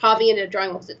so Javi ended up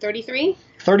drawing, what was it, 33?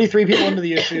 33 people into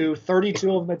the issue.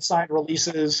 32 of them had signed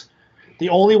releases. The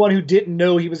only one who didn't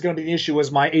know he was going to be in the issue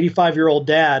was my 85-year-old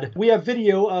dad. We have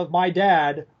video of my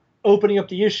dad opening up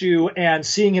the issue and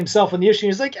seeing himself in the issue.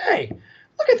 He's like, hey,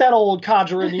 look at that old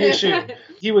codger in the issue.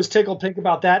 He was tickled pink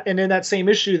about that. And in that same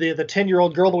issue, the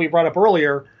 10-year-old girl that we brought up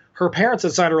earlier, her parents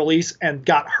had signed a release and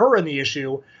got her in the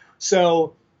issue.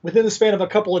 So within the span of a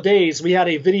couple of days, we had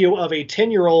a video of a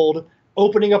 10-year-old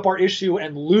opening up our issue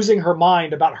and losing her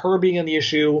mind about her being in the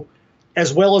issue,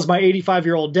 as well as my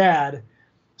 85-year-old dad.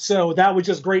 So that was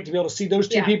just great to be able to see those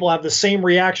two people have the same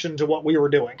reaction to what we were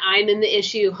doing. I'm in the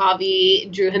issue.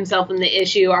 Javi drew himself in the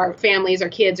issue. Our families, our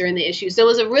kids are in the issue. So it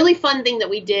was a really fun thing that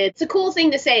we did. It's a cool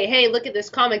thing to say, hey, look at this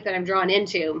comic that I'm drawn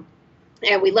into.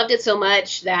 And we loved it so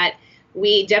much that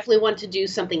we definitely want to do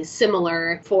something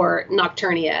similar for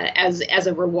Nocturnia as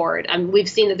a reward. We've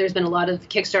seen that there's been a lot of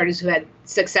Kickstarters who had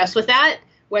success with that,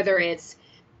 whether it's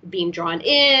being drawn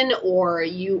in or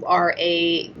you are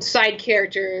a side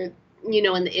character, in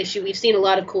the issue. We've seen a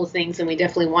lot of cool things, and we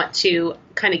definitely want to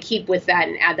kind of keep with that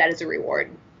and add that as a reward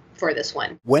for this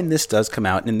one. When this does come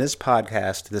out, in this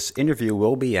podcast, this interview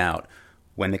will be out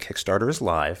when the Kickstarter is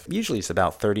live. Usually it's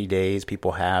about 30 days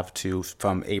people have to,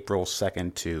 from April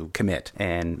 2nd, to commit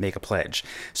and make a pledge.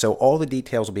 So all the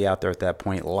details will be out there at that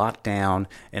point, locked down.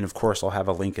 And of course, I'll have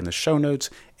a link in the show notes,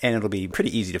 and it'll be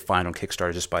pretty easy to find on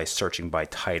Kickstarter just by searching by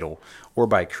title or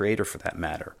by creator for that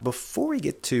matter. Before we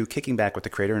get to kicking back with the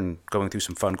creator and going through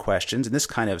some fun questions, and this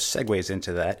kind of segues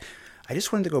into that, I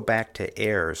just wanted to go back to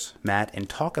Heirs, Matt, and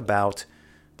talk about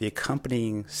the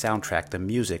accompanying soundtrack, the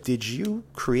music. Did you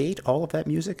create all of that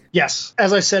music? Yes.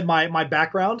 As I said, my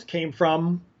background came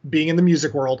from being in the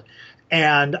music world,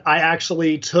 and I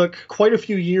actually took quite a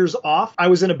few years off. I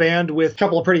was in a band with a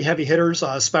couple of pretty heavy hitters,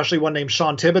 especially one named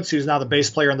Sean Tibbetts, who's now the bass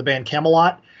player in the band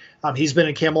Camelot. He's been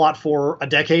in Camelot for a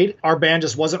decade. Our band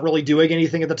just wasn't really doing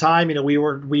anything at the time.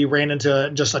 We ran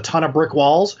into just a ton of brick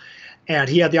walls. And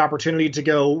he had the opportunity to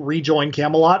go rejoin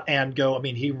Camelot and go.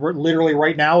 He literally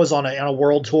right now is on a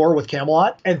world tour with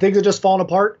Camelot, and things have just fallen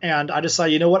apart. And I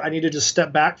decided, you know what? I need to just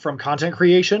step back from content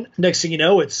creation. Next thing you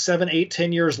know, it's 7, 8,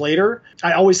 10 years later.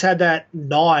 I always had that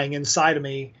gnawing inside of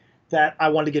me that I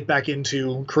wanted to get back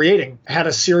into creating. I had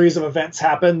a series of events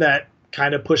happen that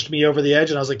kind of pushed me over the edge,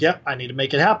 and I was like, yep, I need to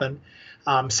make it happen.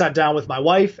 Sat down with my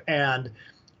wife and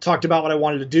talked about what I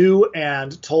wanted to do,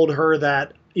 and told her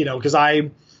that, because I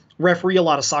referee a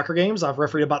lot of soccer games. I've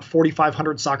refereed about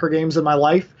 4,500 soccer games in my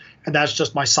life, and that's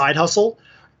just my side hustle.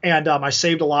 And I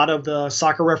saved a lot of the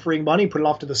soccer refereeing money, put it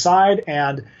off to the side.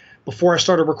 And before I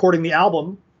started recording the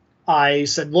album, I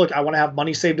said, look, I want to have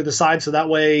money saved to the side so that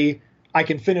way I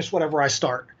can finish whatever I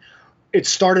start. It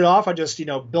started off, I just,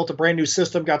 built a brand new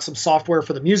system, got some software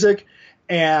for the music,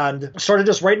 and started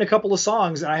just writing a couple of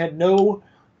songs. And I had no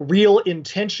real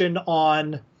intention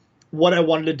on what I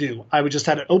wanted to do. I just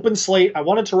had an open slate. I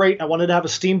wanted to write. I wanted to have a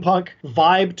steampunk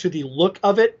vibe to the look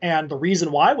of it. And the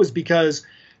reason why was because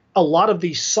a lot of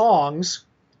these songs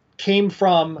came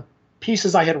from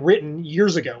pieces I had written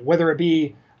years ago, whether it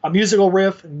be a musical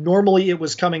riff. Normally it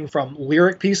was coming from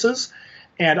lyric pieces,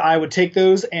 and I would take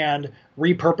those and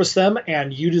repurpose them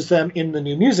and use them in the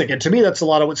new music. And to me, that's a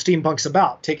lot of what steampunk's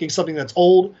about, taking something that's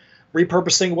old,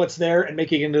 repurposing what's there, and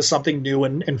making it into something new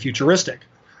and futuristic.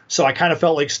 So I kind of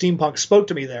felt like steampunk spoke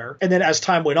to me there. And then as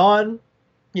time went on,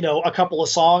 a couple of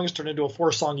songs turned into a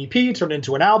 4-song EP, turned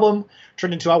into an album,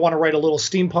 turned into I want to write a little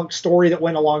steampunk story that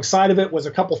went alongside of it, was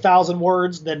a couple thousand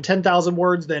words, then 10,000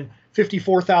 words, then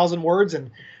 54,000 words,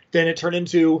 and then it turned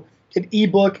into an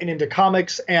ebook and into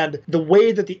comics. And the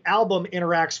way that the album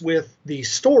interacts with the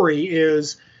story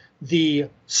is the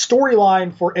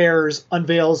storyline for Airs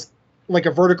unveils like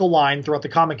a vertical line throughout the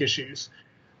comic issues.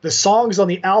 The songs on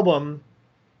the album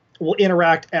will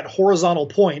interact at horizontal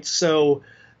points. So,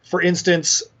 for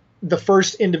instance, the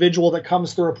first individual that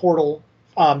comes through a portal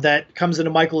that comes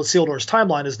into Michael Isildur's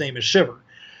timeline, his name is Shiver.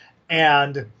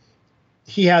 And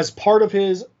he has part of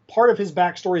his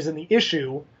backstory is in the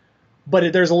issue,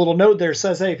 but there's a little note there that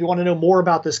says, hey, if you want to know more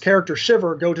about this character,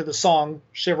 Shiver, go to the song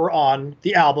Shiver on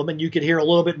the album, and you could hear a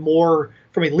little bit more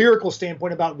from a lyrical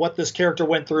standpoint about what this character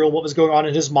went through, what was going on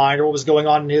in his mind, or what was going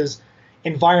on in his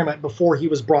environment before he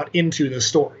was brought into the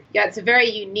story. Yeah, it's a very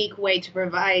unique way to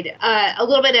provide a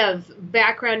little bit of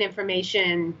background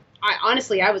information.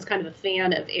 I was kind of a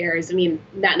fan of Airs. I mean,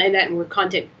 Matt and I met and were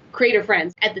content creator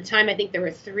friends. At the time, I think there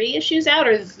were 3 issues out,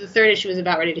 or the 3rd issue was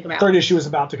about ready to come out. 3rd issue was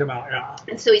about to come out, yeah.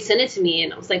 And so he sent it to me,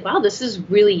 and I was like, wow, this is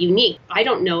really unique. I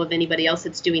don't know of anybody else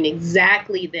that's doing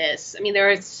exactly this. I mean,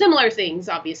 there are similar things,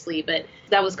 obviously, but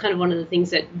that was kind of one of the things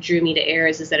that drew me to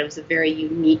Airs, is that it was a very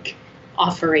unique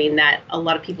offering that a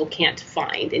lot of people can't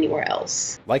find anywhere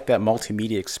else. Like that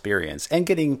multimedia experience and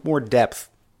getting more depth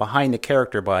behind the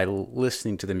character by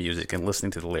listening to the music and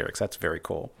listening to the lyrics. That's very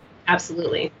cool.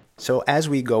 Absolutely. So as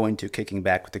we go into kicking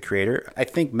back with the creator, I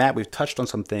think, Matt, we've touched on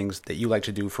some things that you like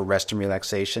to do for rest and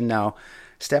relaxation. Now,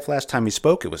 Steph, last time we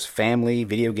spoke, it was family,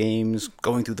 video games,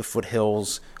 going through the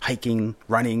foothills, hiking,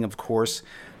 running, of course.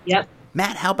 Yep.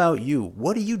 Matt, how about you?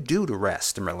 What do you do to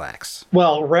rest and relax?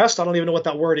 Well, rest, I don't even know what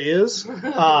that word is.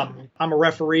 I'm a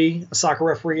referee, a soccer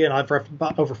referee, and I've reffed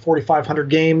about over 4,500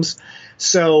 games.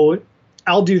 So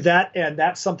I'll do that, and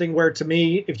that's something where, to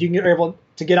me, if you can get able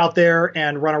to get out there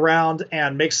and run around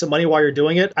and make some money while you're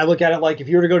doing it, I look at it like if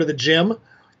you were to go to the gym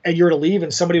and you were to leave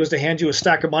and somebody was to hand you a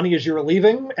stack of money as you were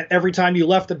leaving, and every time you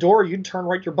left the door, you'd turn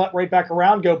your butt right back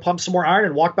around, go pump some more iron,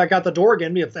 and walk back out the door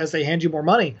again as they hand you more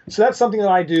money. So that's something that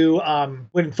I do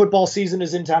when football season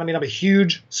is in town. I mean, I'm a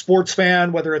huge sports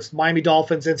fan, whether it's Miami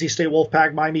Dolphins, NC State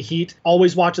Wolfpack, Miami Heat,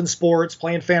 always watching sports,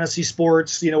 playing fantasy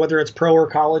sports, whether it's pro or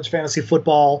college fantasy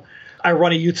football. I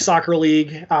run a youth soccer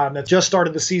league that just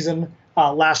started the season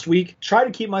last week. Try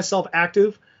to keep myself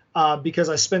active because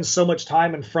I spend so much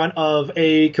time in front of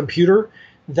a computer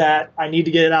that I need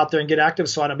to get out there and get active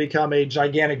so I don't become a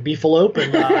gigantic beefalope.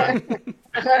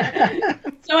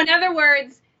 So in other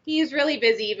words, he's really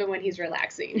busy even when he's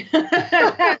relaxing.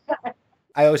 I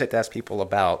always like to ask people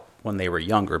about when they were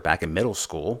younger, back in middle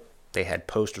school. They had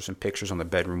posters and pictures on the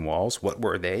bedroom walls. What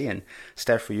were they? And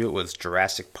Steph, for you, it was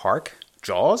Jurassic Park,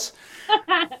 Jaws,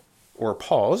 or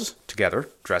Pause together,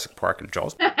 Jurassic Park and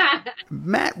Jaws.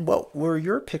 Matt, what were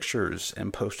your pictures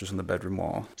and posters on the bedroom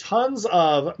wall? Tons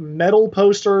of metal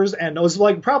posters, and it was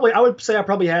like I would say I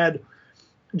probably had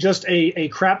just a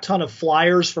crap ton of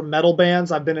flyers from metal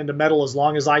bands. I've been into metal as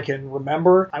long as I can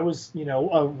remember. I was,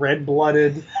 a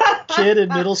red-blooded kid in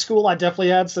middle school. I definitely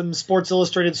had some Sports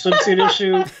Illustrated swimsuit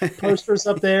issue posters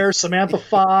up there. Samantha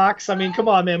Fox. I mean, come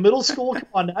on, man. Middle school, come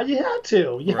on now. You had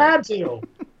to. You had to.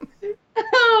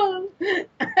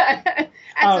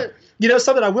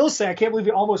 Something I will say, I can't believe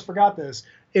you almost forgot this.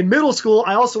 In middle school,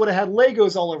 I also would have had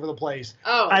Legos all over the place.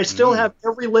 Oh. I still have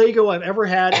every Lego I've ever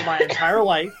had in my entire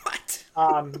life. What?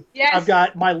 Yes. I've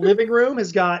got my living room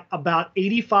has got about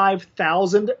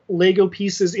 85,000 Lego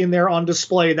pieces in there on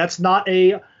display. That's not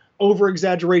a over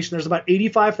exaggeration. There's about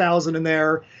 85,000 in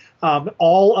there.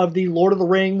 All of the Lord of the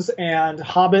Rings and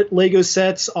Hobbit Lego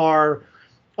sets are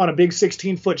on a big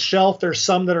 16-foot shelf. There's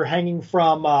some that are hanging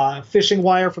from fishing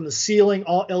wire from the ceiling,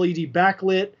 all LED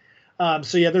backlit.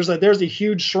 So yeah, there's a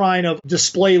huge shrine of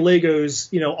display Legos,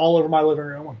 all over my living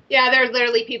room. Yeah, there are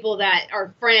literally people that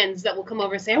are friends that will come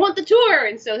over and say, I want the tour.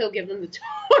 And so he'll give them the tour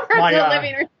of the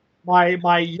living room.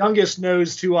 My youngest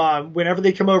knows to, whenever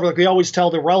they come over, like we always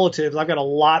tell the relatives, I've got a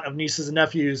lot of nieces and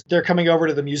nephews, they're coming over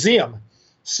to the museum.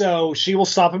 So she will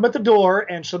stop them at the door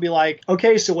and she'll be like,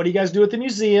 okay, so what do you guys do at the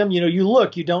museum? You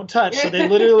look, you don't touch. So they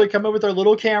literally come over with their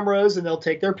little cameras and they'll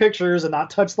take their pictures and not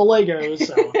touch the Legos.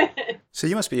 So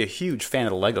you must be a huge fan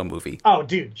of the Lego Movie. Oh,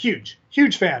 dude, huge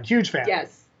fan.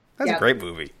 Yes. That's a great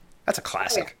movie. That's a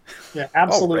classic. Yeah,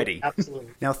 absolutely. Already.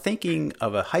 Absolutely. Now, thinking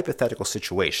of a hypothetical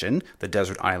situation, the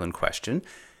desert island question,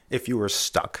 if you were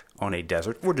stuck on a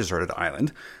desert or deserted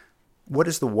island, what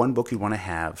is the one book you want to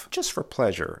have just for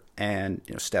pleasure? And,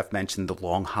 Steph mentioned The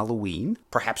Long Halloween.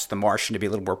 Perhaps The Martian to be a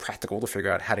little more practical to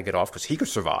figure out how to get off because he could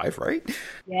survive, right?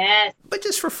 Yes. But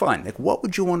just for fun, like what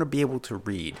would you want to be able to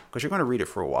read? Because you're going to read it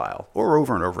for a while or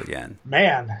over and over again.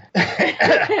 Man,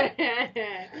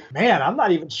 I'm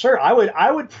not even sure. I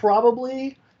would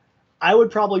probably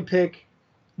pick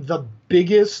the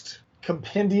biggest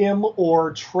compendium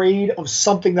or trade of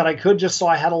something that I could, just so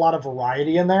I had a lot of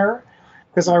variety in there.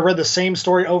 Because if I read the same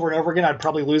story over and over again, I'd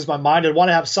probably lose my mind. I'd want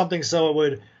to have something so it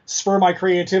would spur my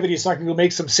creativity so I could go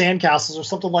make some sandcastles or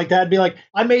something like that. And be like,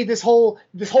 I made this whole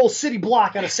city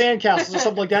block out of sandcastles or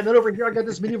something like that. And then over here, I got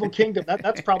this medieval kingdom.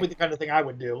 That's probably the kind of thing I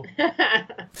would do.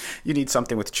 You need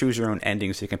something with choose your own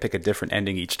ending so you can pick a different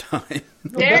ending each time.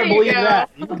 You better believe that.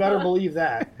 You better believe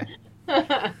that.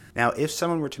 Now, if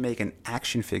someone were to make an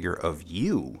action figure of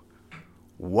you,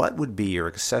 what would be your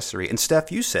accessory? And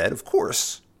Steph, you said, of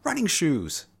course, running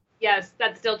shoes. Yes,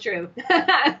 that's still true.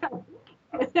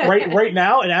 Right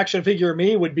now, an action figure of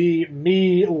me would be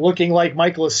me looking like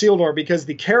Michael Isildur, because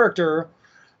the character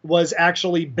was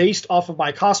actually based off of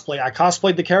my cosplay. I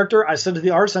cosplayed the character. I said to the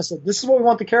artist, I said, this is what we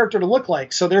want the character to look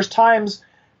like. So there's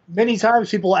many times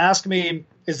people ask me,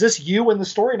 is this you in the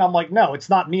story? And I'm like, no, it's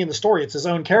not me in the story. It's his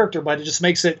own character, but it just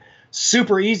makes it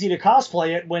super easy to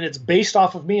cosplay it when it's based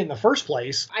off of me in the first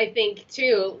place. I think,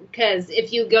 too, because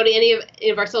if you go to any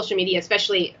of our social media,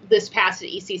 especially this past at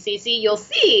ECCC, you'll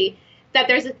see that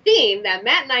there's a theme that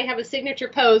Matt and I have a signature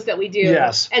pose that we do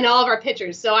in all of our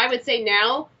pictures. So I would say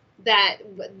now that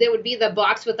there would be the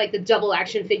box with like the double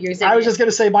action figures in I was just going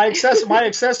to say my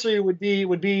accessory would be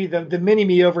the mini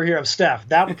me over here of Steph.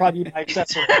 That would probably be my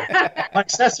accessory. My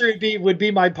accessory would be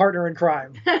my partner in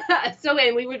crime.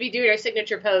 And we would be doing our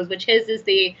signature pose, which his is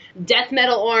the death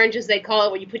metal orange, as they call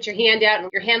it, where you put your hand out and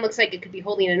your hand looks like it could be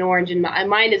holding an orange, and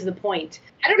mine is the point.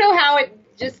 I don't know how it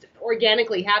just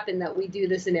organically happened that we do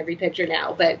this in every picture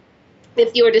now, but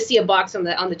if you were to see a box on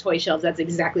the toy shelves, that's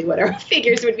exactly what our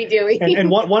figures would be doing. And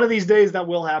one of these days that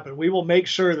will happen. We will make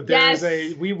sure that there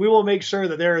is we will make sure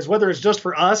that there is, whether it's just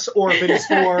for us or if it is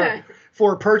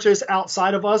for purchase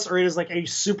outside of us, or it is like a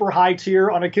super high tier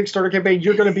on a Kickstarter campaign,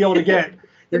 you're going to be able to get.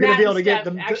 You're going to be able to get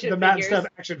the Matt and Steph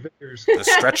action figures. The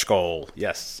stretch goal,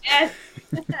 yes.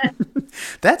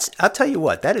 I'll tell you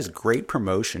what, that is great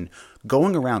promotion.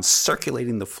 Going around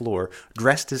circulating the floor,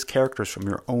 dressed as characters from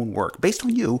your own work, based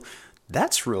on you.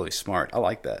 That's really smart. I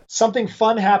like that. Something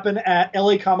fun happened at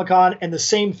LA Comic-Con, and the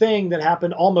same thing that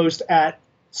happened almost at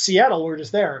Seattle. We were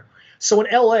just there. So in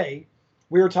LA,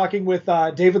 we were talking with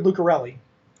David Lucarelli.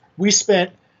 We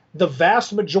spent the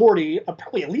vast majority of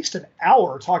probably at least an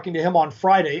hour talking to him on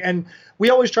Friday. And we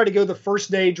always try to go the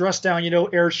first day dressed down,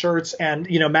 air shirts and,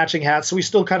 matching hats. So we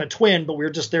still kind of twin, but we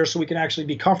were just there so we can actually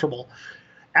be comfortable.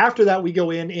 After that, we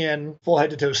go in full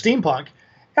head to toe steampunk.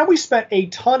 And we spent a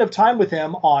ton of time with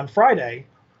him on Friday.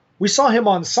 We saw him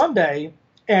on Sunday,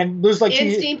 and it was like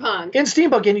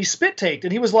steampunk, and he spit taked,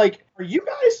 and he was like, "Are you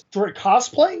guys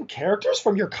cosplaying characters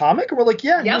from your comic?" And we're like,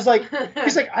 "Yeah." And yep.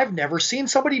 he's like, "I've never seen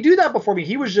somebody do that before me."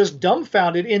 He was just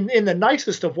dumbfounded in the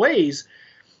nicest of ways.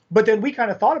 But then we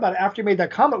kind of thought about it after he made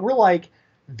that comment. We're like,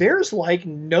 "There's like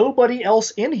nobody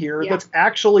else in here that's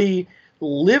actually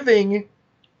living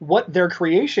what their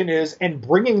creation is and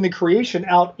bringing the creation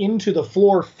out into the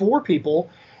floor for people."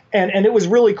 And it was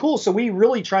really cool. So we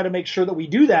really try to make sure that we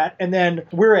do that. And then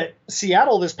we're at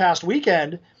Seattle this past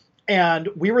weekend, and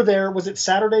we were there. Was it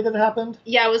Saturday that it happened?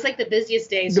 Yeah, it was like the busiest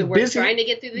day. So we're trying to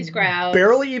get through these crowds.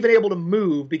 Barely even able to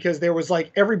move because there was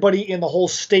like everybody in the whole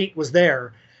state was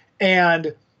there.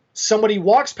 And somebody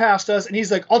walks past us and he's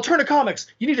like, "Alterna Comics,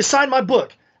 you need to sign my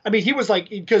book." I mean, he was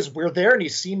like, because we're there and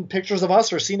he's seen pictures of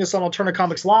us or seen us on Alterna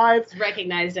Comics Live. He's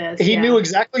recognized us. He knew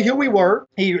exactly who we were.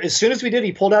 As soon as we did,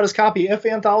 he pulled out his copy of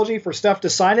Anthology for Steph to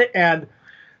sign it. And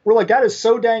we're like, that is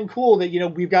so dang cool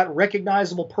that, we've got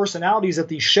recognizable personalities at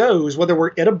these shows, whether we're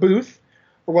at a booth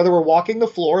or whether we're walking the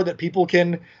floor, that people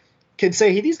can can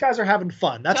say, hey, these guys are having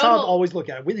fun. That's how I Total. always look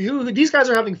at it. These guys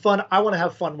are having fun. I want to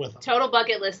have fun with them. Total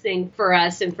bucket list thing for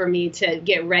us and for me to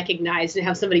get recognized and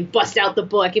have somebody bust out the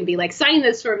book and be like, sign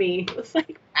this for me. It's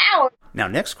like, wow. Now,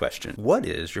 next question. What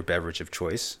is your beverage of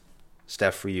choice?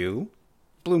 Steph, for you,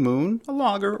 Blue Moon, a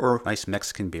lager, or nice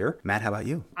Mexican beer. Matt, how about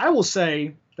you? I will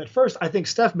say that first, I think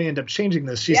Steph may end up changing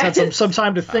this. She's Yes. had some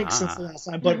time to think since the last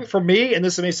time. But for me, and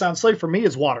this may sound silly, for me,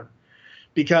 it's water.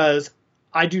 Because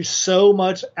I do so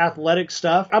much athletic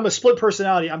stuff. I'm a split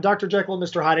personality. I'm Dr. Jekyll and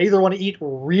Mr. Hyde. I either want to eat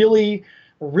really,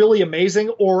 really amazing,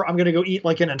 or I'm going to go eat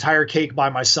like an entire cake by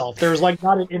myself. There's like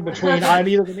not an in between. I'm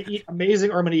either going to eat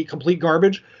amazing or I'm going to eat complete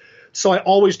garbage. So I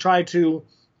always try to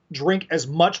drink as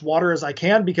much water as I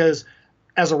can, because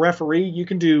as a referee, you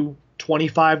can do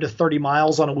 25 to 30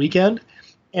 miles on a weekend,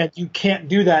 and you can't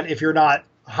do that if you're not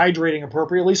hydrating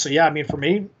appropriately. So yeah, I mean, for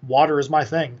me, water is my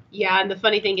thing. Yeah, and the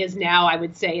funny thing is now I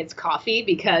would say it's coffee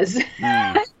because we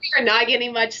are not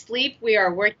getting much sleep. We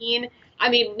are working. I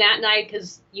mean, Matt and I,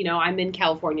 because, you know, I'm in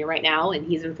California right now and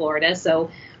he's in Florida, so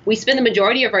we spend the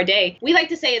majority of our day. We like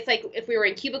to say it's like if we were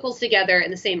in cubicles together in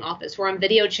the same office. We're on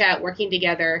video chat working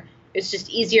together. It's just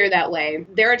easier that way.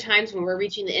 There are times when we're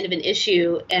reaching the end of an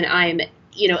issue and I'm,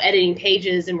 you know, editing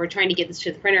pages and we're trying to get this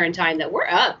to the printer in time that we're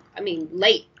up. I mean,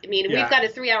 late. I mean, Yeah. we've got a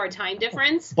 3-hour time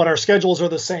difference. But our schedules are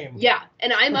the same. Yeah,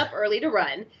 and I'm up early to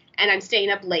run, and I'm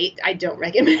staying up late. I don't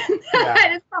recommend that.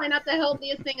 Yeah. It's probably not the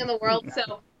healthiest thing in the world.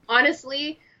 So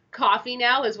honestly, coffee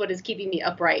now is what is keeping me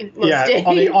upright most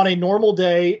days. On a normal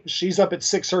day, she's up at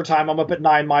 6 her time, I'm up at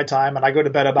 9 my time, and I go to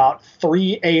bed about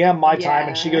 3 a.m. my time,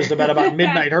 and she goes to bed about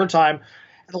midnight her time.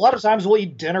 And a lot of times we'll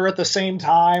eat dinner at the same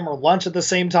time or lunch at the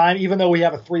same time, even though we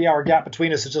have a 3-hour gap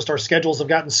between us. It's just our schedules have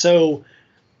gotten so...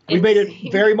 We've made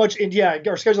it very much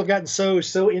our schedules have gotten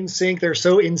so in sync. They're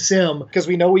so in sim, because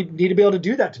we know we need to be able to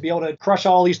do that, to be able to crush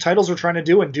all these titles we're trying to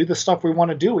do and do the stuff we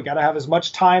want to do. We got to have as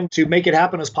much time to make it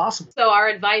happen as possible. So our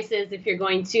advice is if you're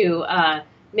going to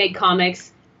make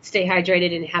comics, stay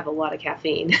hydrated and have a lot of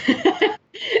caffeine.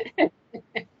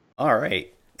 All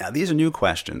right. Now, these are new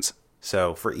questions.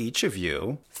 So for each of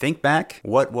you, think back,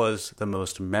 what was the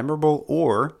most memorable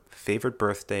or favorite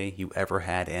birthday you ever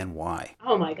had and why?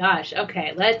 Oh my gosh.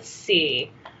 Okay, let's see.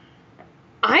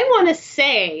 I want to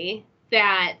say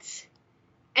that,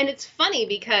 and it's funny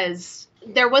because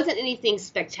there wasn't anything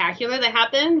spectacular that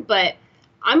happened, but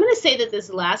I'm going to say that this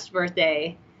last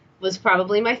birthday was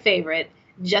probably my favorite,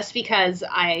 just because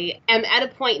I am at a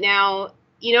point now,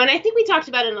 you know, and I think we talked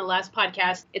about it in the last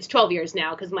podcast. It's 12 years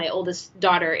now because my oldest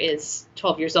daughter is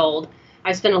 12 years old.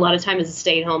 I spent a lot of time as a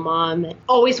stay-at-home mom.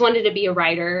 Always wanted to be a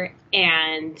writer,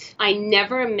 and I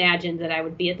never imagined that I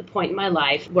would be at the point in my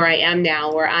life where I am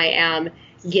now, where I am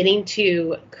getting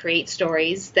to create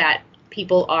stories that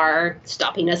people are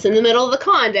stopping us in the middle of the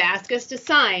con to ask us to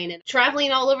sign, and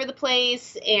traveling all over the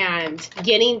place and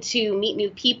getting to meet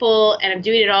new people. And I'm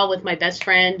doing it all with my best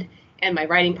friend and my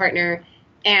writing partner.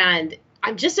 And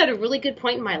I'm just at a really good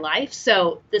point in my life.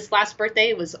 So this last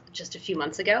birthday was just a few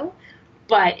months ago,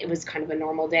 but it was kind of a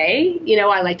normal day. You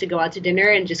know, I like to go out to dinner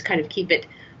and just kind of keep it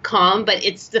calm, but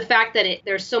it's the fact that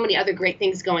there's so many other great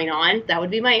things going on. That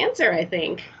would be my answer, I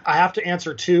think. I have to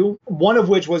answer two, one of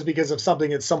which was because of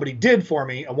something that somebody did for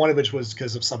me, and one of which was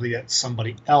because of something that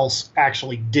somebody else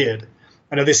actually did.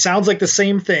 I know this sounds like the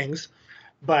same things,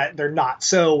 but they're not.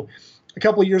 So a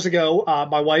couple of years ago,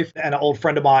 my wife and an old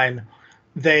friend of mine,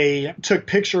 they took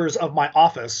pictures of my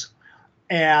office,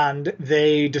 and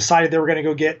they decided they were going to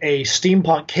go get a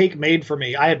steampunk cake made for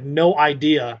me. I had no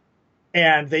idea.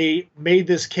 And they made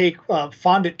this cake,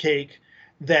 fondant cake,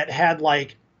 that had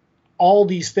like all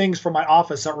these things from my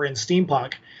office that were in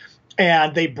steampunk.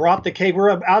 And they brought the cake. We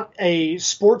were at a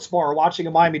sports bar watching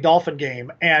a Miami Dolphin game,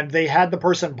 and they had the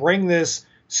person bring this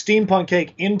steampunk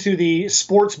cake into the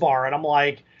sports bar. And I'm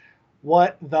like,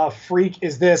 what the freak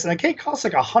is this? And the cake cost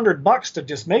like $100 to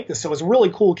just make this. So it was a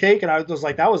really cool cake. And I was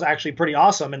like, that was actually pretty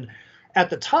awesome. And at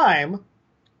the time,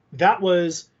 that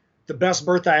was the best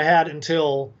birthday I had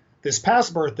until this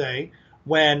past birthday,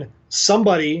 when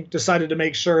somebody decided to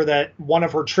make sure that one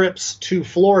of her trips to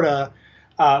Florida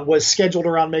was scheduled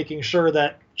around making sure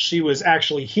that she was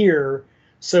actually here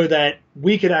so that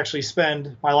we could actually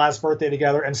spend my last birthday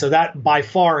together. And so that by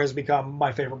far has become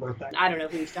my favorite birthday. I don't know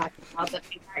who he's talking about,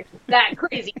 that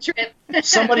crazy trip.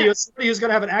 somebody who's going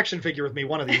to have an action figure with me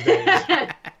one of these days.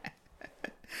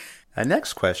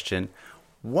 Next question.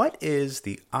 What is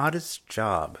the oddest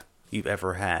job you've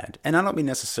ever had? And I don't mean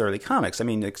necessarily comics. I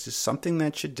mean, it's just something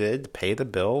that you did to pay the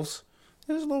bills.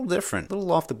 It was a little different, a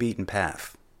little off the beaten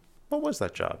path. What was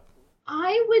that job?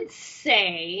 I would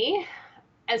say,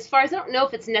 as far as I don't know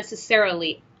if it's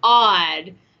necessarily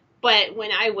odd, But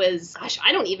when I was, gosh,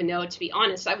 I don't even know, to be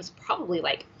honest, I was probably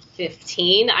like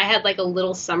 15. I had like a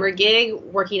little summer gig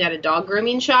working at a dog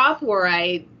grooming shop where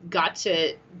I got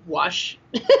to wash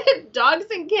dogs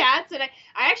and cats. And I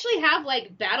actually have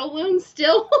like battle wounds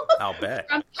still. I'll bet.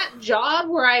 From that job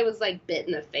where I was like bit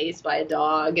in the face by a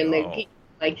dog. And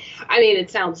like, I mean, it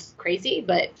sounds crazy,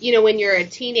 but you know, when you're a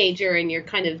teenager and you're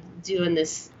kind of doing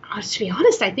this, to be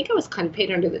honest, I think I was kind of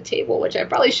paid under the table, which I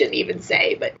probably shouldn't even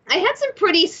say, but I had some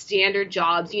pretty standard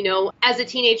jobs. You know, as a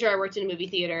teenager, I worked in a movie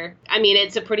theater. I mean,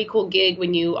 it's a pretty cool gig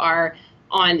when you are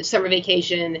on summer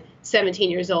vacation,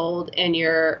 17 years old, and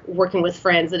you're working with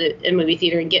friends at a movie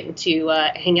theater and getting to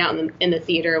hang out in the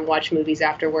theater and watch movies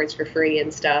afterwards for free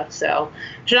and stuff. So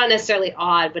it's not necessarily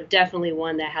odd, but definitely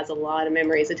one that has a lot of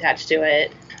memories attached to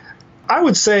it. I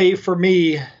would say for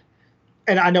me,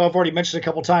 and I know I've already mentioned a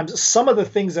couple times, some of the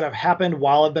things that have happened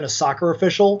while I've been a soccer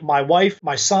official, my wife,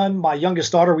 my son, my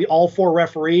youngest daughter, we all four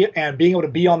referee, and being able to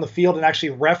be on the field and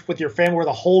actually ref with your family where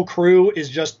the whole crew is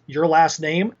just your last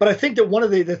name. But I think that one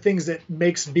of the things that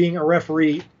makes being a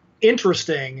referee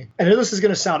interesting, and I know this is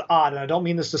going to sound odd, and I don't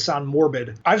mean this to sound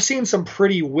morbid, I've seen some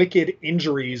pretty wicked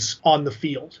injuries on the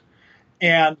field.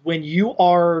 And when you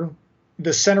are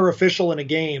the center official in a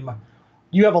game,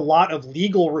 you have a lot of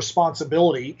legal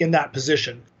responsibility in that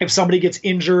position. If somebody gets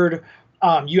injured,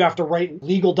 you have to write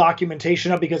legal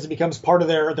documentation up because it becomes part of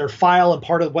their file and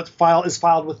part of what file is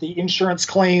filed with the insurance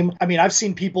claim. I mean, I've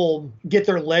seen people get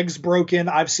their legs broken.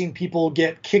 I've seen people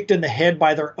get kicked in the head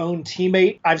by their own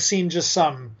teammate. I've seen just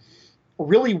some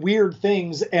really weird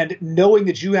things, and knowing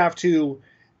that you have to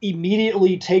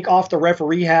immediately take off the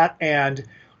referee hat and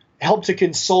help to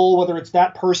console, whether it's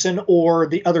that person or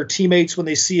the other teammates when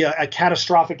they see a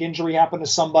catastrophic injury happen to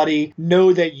somebody,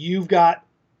 know that you've got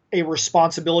a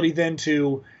responsibility then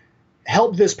to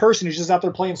help this person who's just out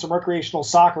there playing some recreational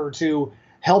soccer, to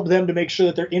help them to make sure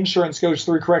that their insurance goes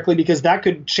through correctly, because that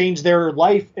could change their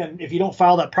life. And if you don't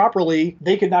file that properly,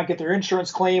 they could not get their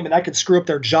insurance claim, and that could screw up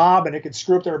their job, and it could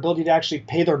screw up their ability to actually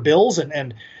pay their bills.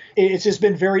 And it's just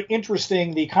been very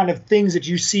interesting, the kind of things that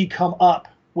you see come up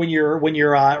when you're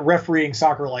refereeing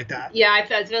soccer like that. Yeah, I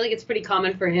feel like it's pretty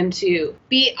common for him to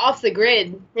be off the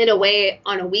grid in a way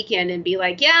on a weekend and be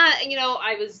like, yeah, you know,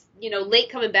 I was, you know, late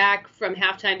coming back from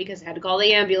halftime because I had to call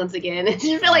the ambulance again. And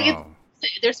you feel like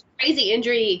there's crazy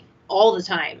injury all the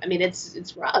time. I mean,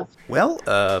 it's rough. Well,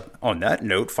 on that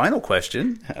note, final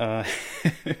question.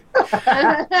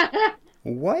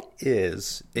 What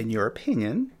is, in your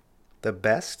opinion, the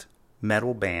best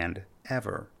metal band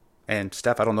ever? And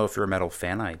Steph, I don't know if you're a metal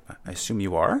fan. I assume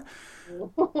you are.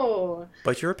 Oh.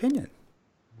 But your opinion.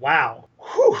 Wow.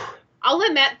 Whew. I'll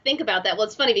let Matt think about that. Well,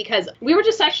 it's funny because we were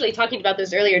just actually talking about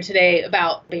this earlier today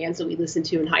about bands that we listened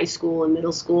to in high school and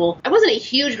middle school. I wasn't a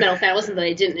huge metal fan. It wasn't that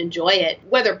I didn't enjoy it.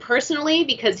 Whether personally,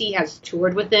 because he has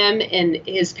toured with them in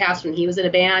his past when he was in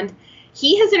a band,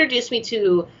 he has introduced me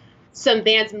to some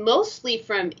bands mostly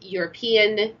from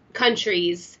European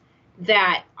countries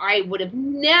that I would have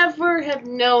never have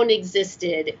known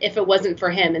existed if it wasn't for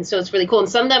him. And so it's really cool. And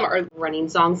some of them are running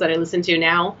songs that I listen to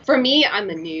now. For me, I'm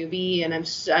a newbie, and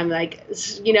I'm like,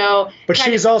 you know. But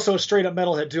she's also a straight up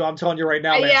metalhead too. I'm telling you right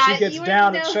now, man. Yeah, she gets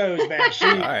down at shows, man.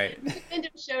 All right. We've been to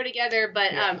a show together,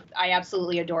 but I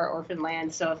absolutely adore Orphan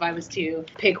Land. So if I was to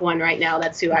pick one right now,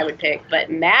 that's who I would pick.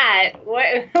 But Matt, what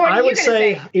I would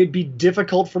say it'd be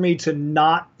difficult for me to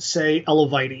not say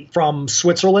Eleviti from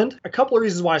Switzerland. A couple of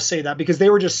reasons why I say that, because they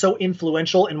were just so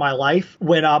influential in my life.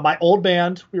 When my old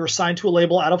band, we were signed to a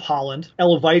label out of Holland.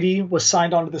 Eleviti was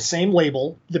signed onto the same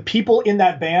label. The people in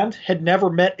that band had never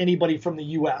met anybody from the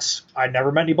U.S. I'd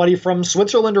never met anybody from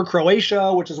Switzerland or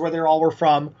Croatia, which is where they all were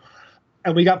from.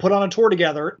 And we got put on a tour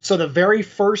together. So the very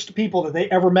first people that they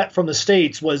ever met from the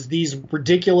States was these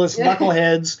ridiculous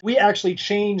knuckleheads. We actually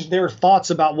changed their thoughts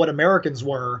about what Americans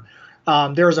were.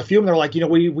 There was a few of them that were like, you know,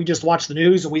 we just watched the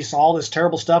news and we saw all this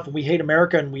terrible stuff and we hate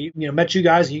America, and we, you know, met you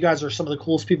guys, and you guys are some of the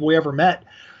coolest people we ever met.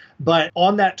 But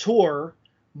on that tour,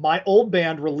 my old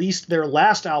band released their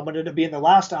last album. It ended up being their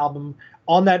last album.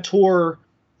 On that tour,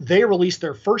 they released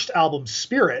their first album,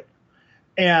 Spirit.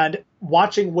 And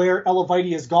watching where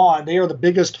Eleviti has gone, they are the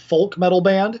biggest folk metal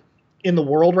band in the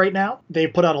world right now.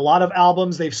 They've put out a lot of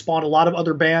albums. They've spawned a lot of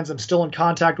other bands. I'm still in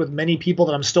contact with many people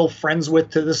that I'm still friends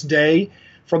with to this day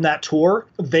from that tour.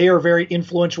 They are very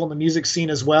influential in the music scene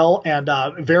as well, and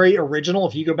very original.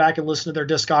 If you go back and listen to their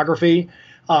discography,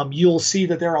 you'll see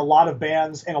that there are a lot of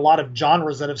bands and a lot of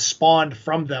genres that have spawned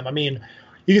from them. I mean,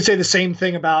 you can say the same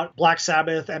thing about Black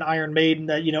Sabbath and Iron Maiden,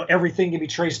 that, you know, everything can be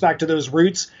traced back to those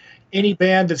roots. Any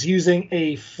band that's using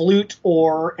a flute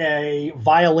or a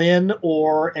violin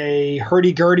or a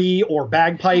hurdy-gurdy or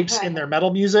bagpipes in their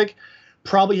metal music,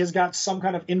 probably has got some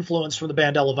kind of influence from the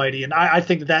band Elevite. And I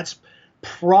think that's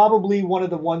probably one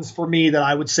of the ones for me that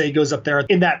I would say goes up there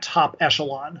in that top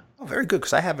echelon. Oh, very good,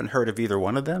 because I haven't heard of either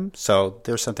one of them, so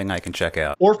there's something I can check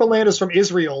out. Orphaland is from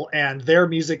Israel, and their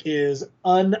music is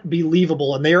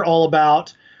unbelievable, and they are all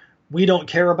about, we don't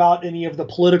care about any of the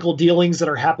political dealings that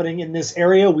are happening in this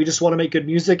area. We just want to make good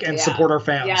music and support our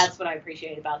fans. Yeah, that's what I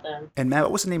appreciate about them. And Matt,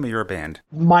 what was the name of your band?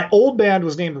 My old band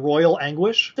was named Royal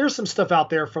Anguish. There's some stuff out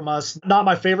there from us. Not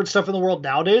my favorite stuff in the world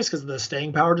nowadays because the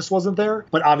staying power just wasn't there.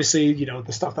 But obviously,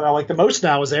 the stuff that I like the most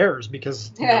now is Airs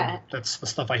because that's the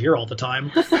stuff I hear all the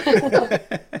time.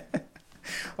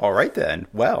 All right, then.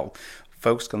 Well,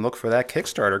 folks can look for that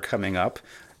Kickstarter coming up.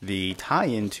 The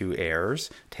tie-in to Airs,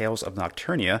 Tales of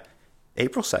Nocturnia,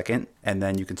 April 2nd, and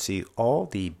then you can see all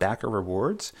the backer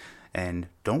rewards. And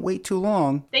don't wait too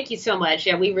long. Thank you so much.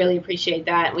 Yeah, we really appreciate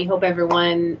that. We hope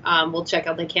everyone will check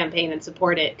out the campaign and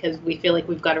support it because we feel like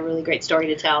we've got a really great story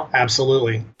to tell.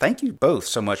 Absolutely. Thank you both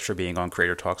so much for being on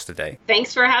Creator Talks today.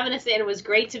 Thanks for having us in. It was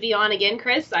great to be on again,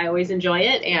 Chris. I always enjoy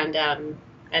it, and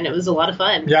it was a lot of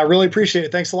fun. Yeah, I really appreciate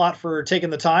it. Thanks a lot for taking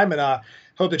the time, and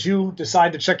hope that you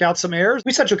decide to check out some Airs.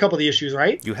 We sent you a couple of the issues,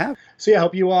 right? You have. So yeah, I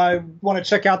hope you want to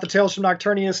check out the Tales from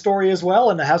Nocturnia story as well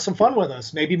and have some fun with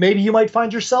us. Maybe you might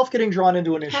find yourself getting drawn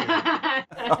into an issue.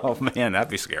 Oh man, that'd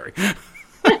be scary.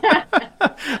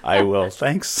 I will.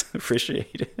 Thanks.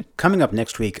 Appreciate it. Coming up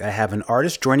next week, I have an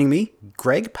artist joining me,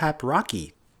 Greg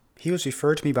Paprocki. He was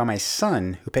referred to me by my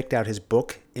son, who picked out his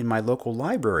book in my local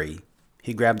library.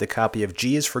 He grabbed a copy of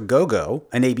G is for Go-Go,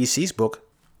 an ABC's book,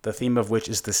 the theme of which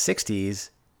is the 60s.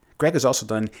 Greg has also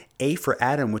done A for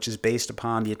Adam, which is based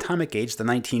upon the atomic age, the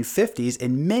 1950s,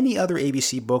 and many other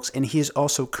ABC books, and he is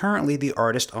also currently the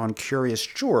artist on Curious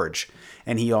George,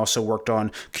 and he also worked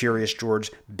on Curious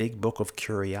George's Big Book of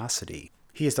Curiosity.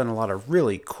 He has done a lot of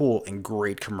really cool and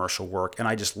great commercial work, and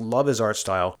I just love his art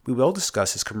style. We will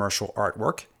discuss his commercial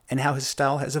artwork and how his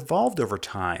style has evolved over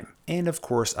time. And of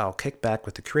course, I'll kick back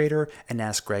with the creator and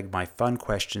ask Greg my fun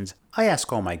questions I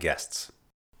ask all my guests.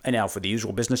 And now for the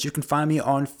usual business, you can find me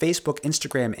on Facebook,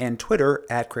 Instagram, and Twitter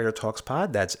at Creator Talks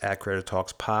Pod. That's at Creator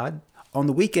Talks Pod. On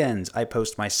the weekends, I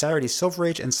post my Saturday Silver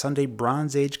Age and Sunday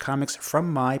Bronze Age comics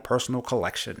from my personal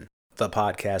collection. The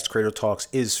podcast Creator Talks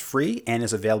is free and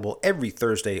is available every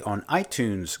Thursday on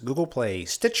iTunes, Google Play,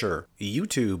 Stitcher,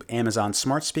 YouTube, Amazon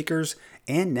Smart Speakers,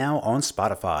 and now on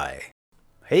Spotify.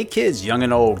 Hey kids, young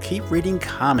and old, keep reading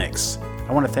comics.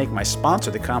 I want to thank my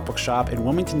sponsor, the Comic Book Shop in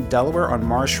Wilmington, Delaware on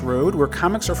Marsh Road, where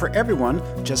comics are for everyone.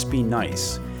 Just be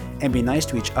nice. And be nice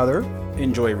to each other.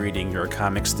 Enjoy reading your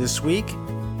comics this week.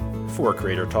 For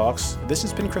Creator Talks, this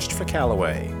has been Christopher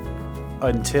Calloway.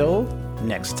 Until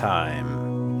next time.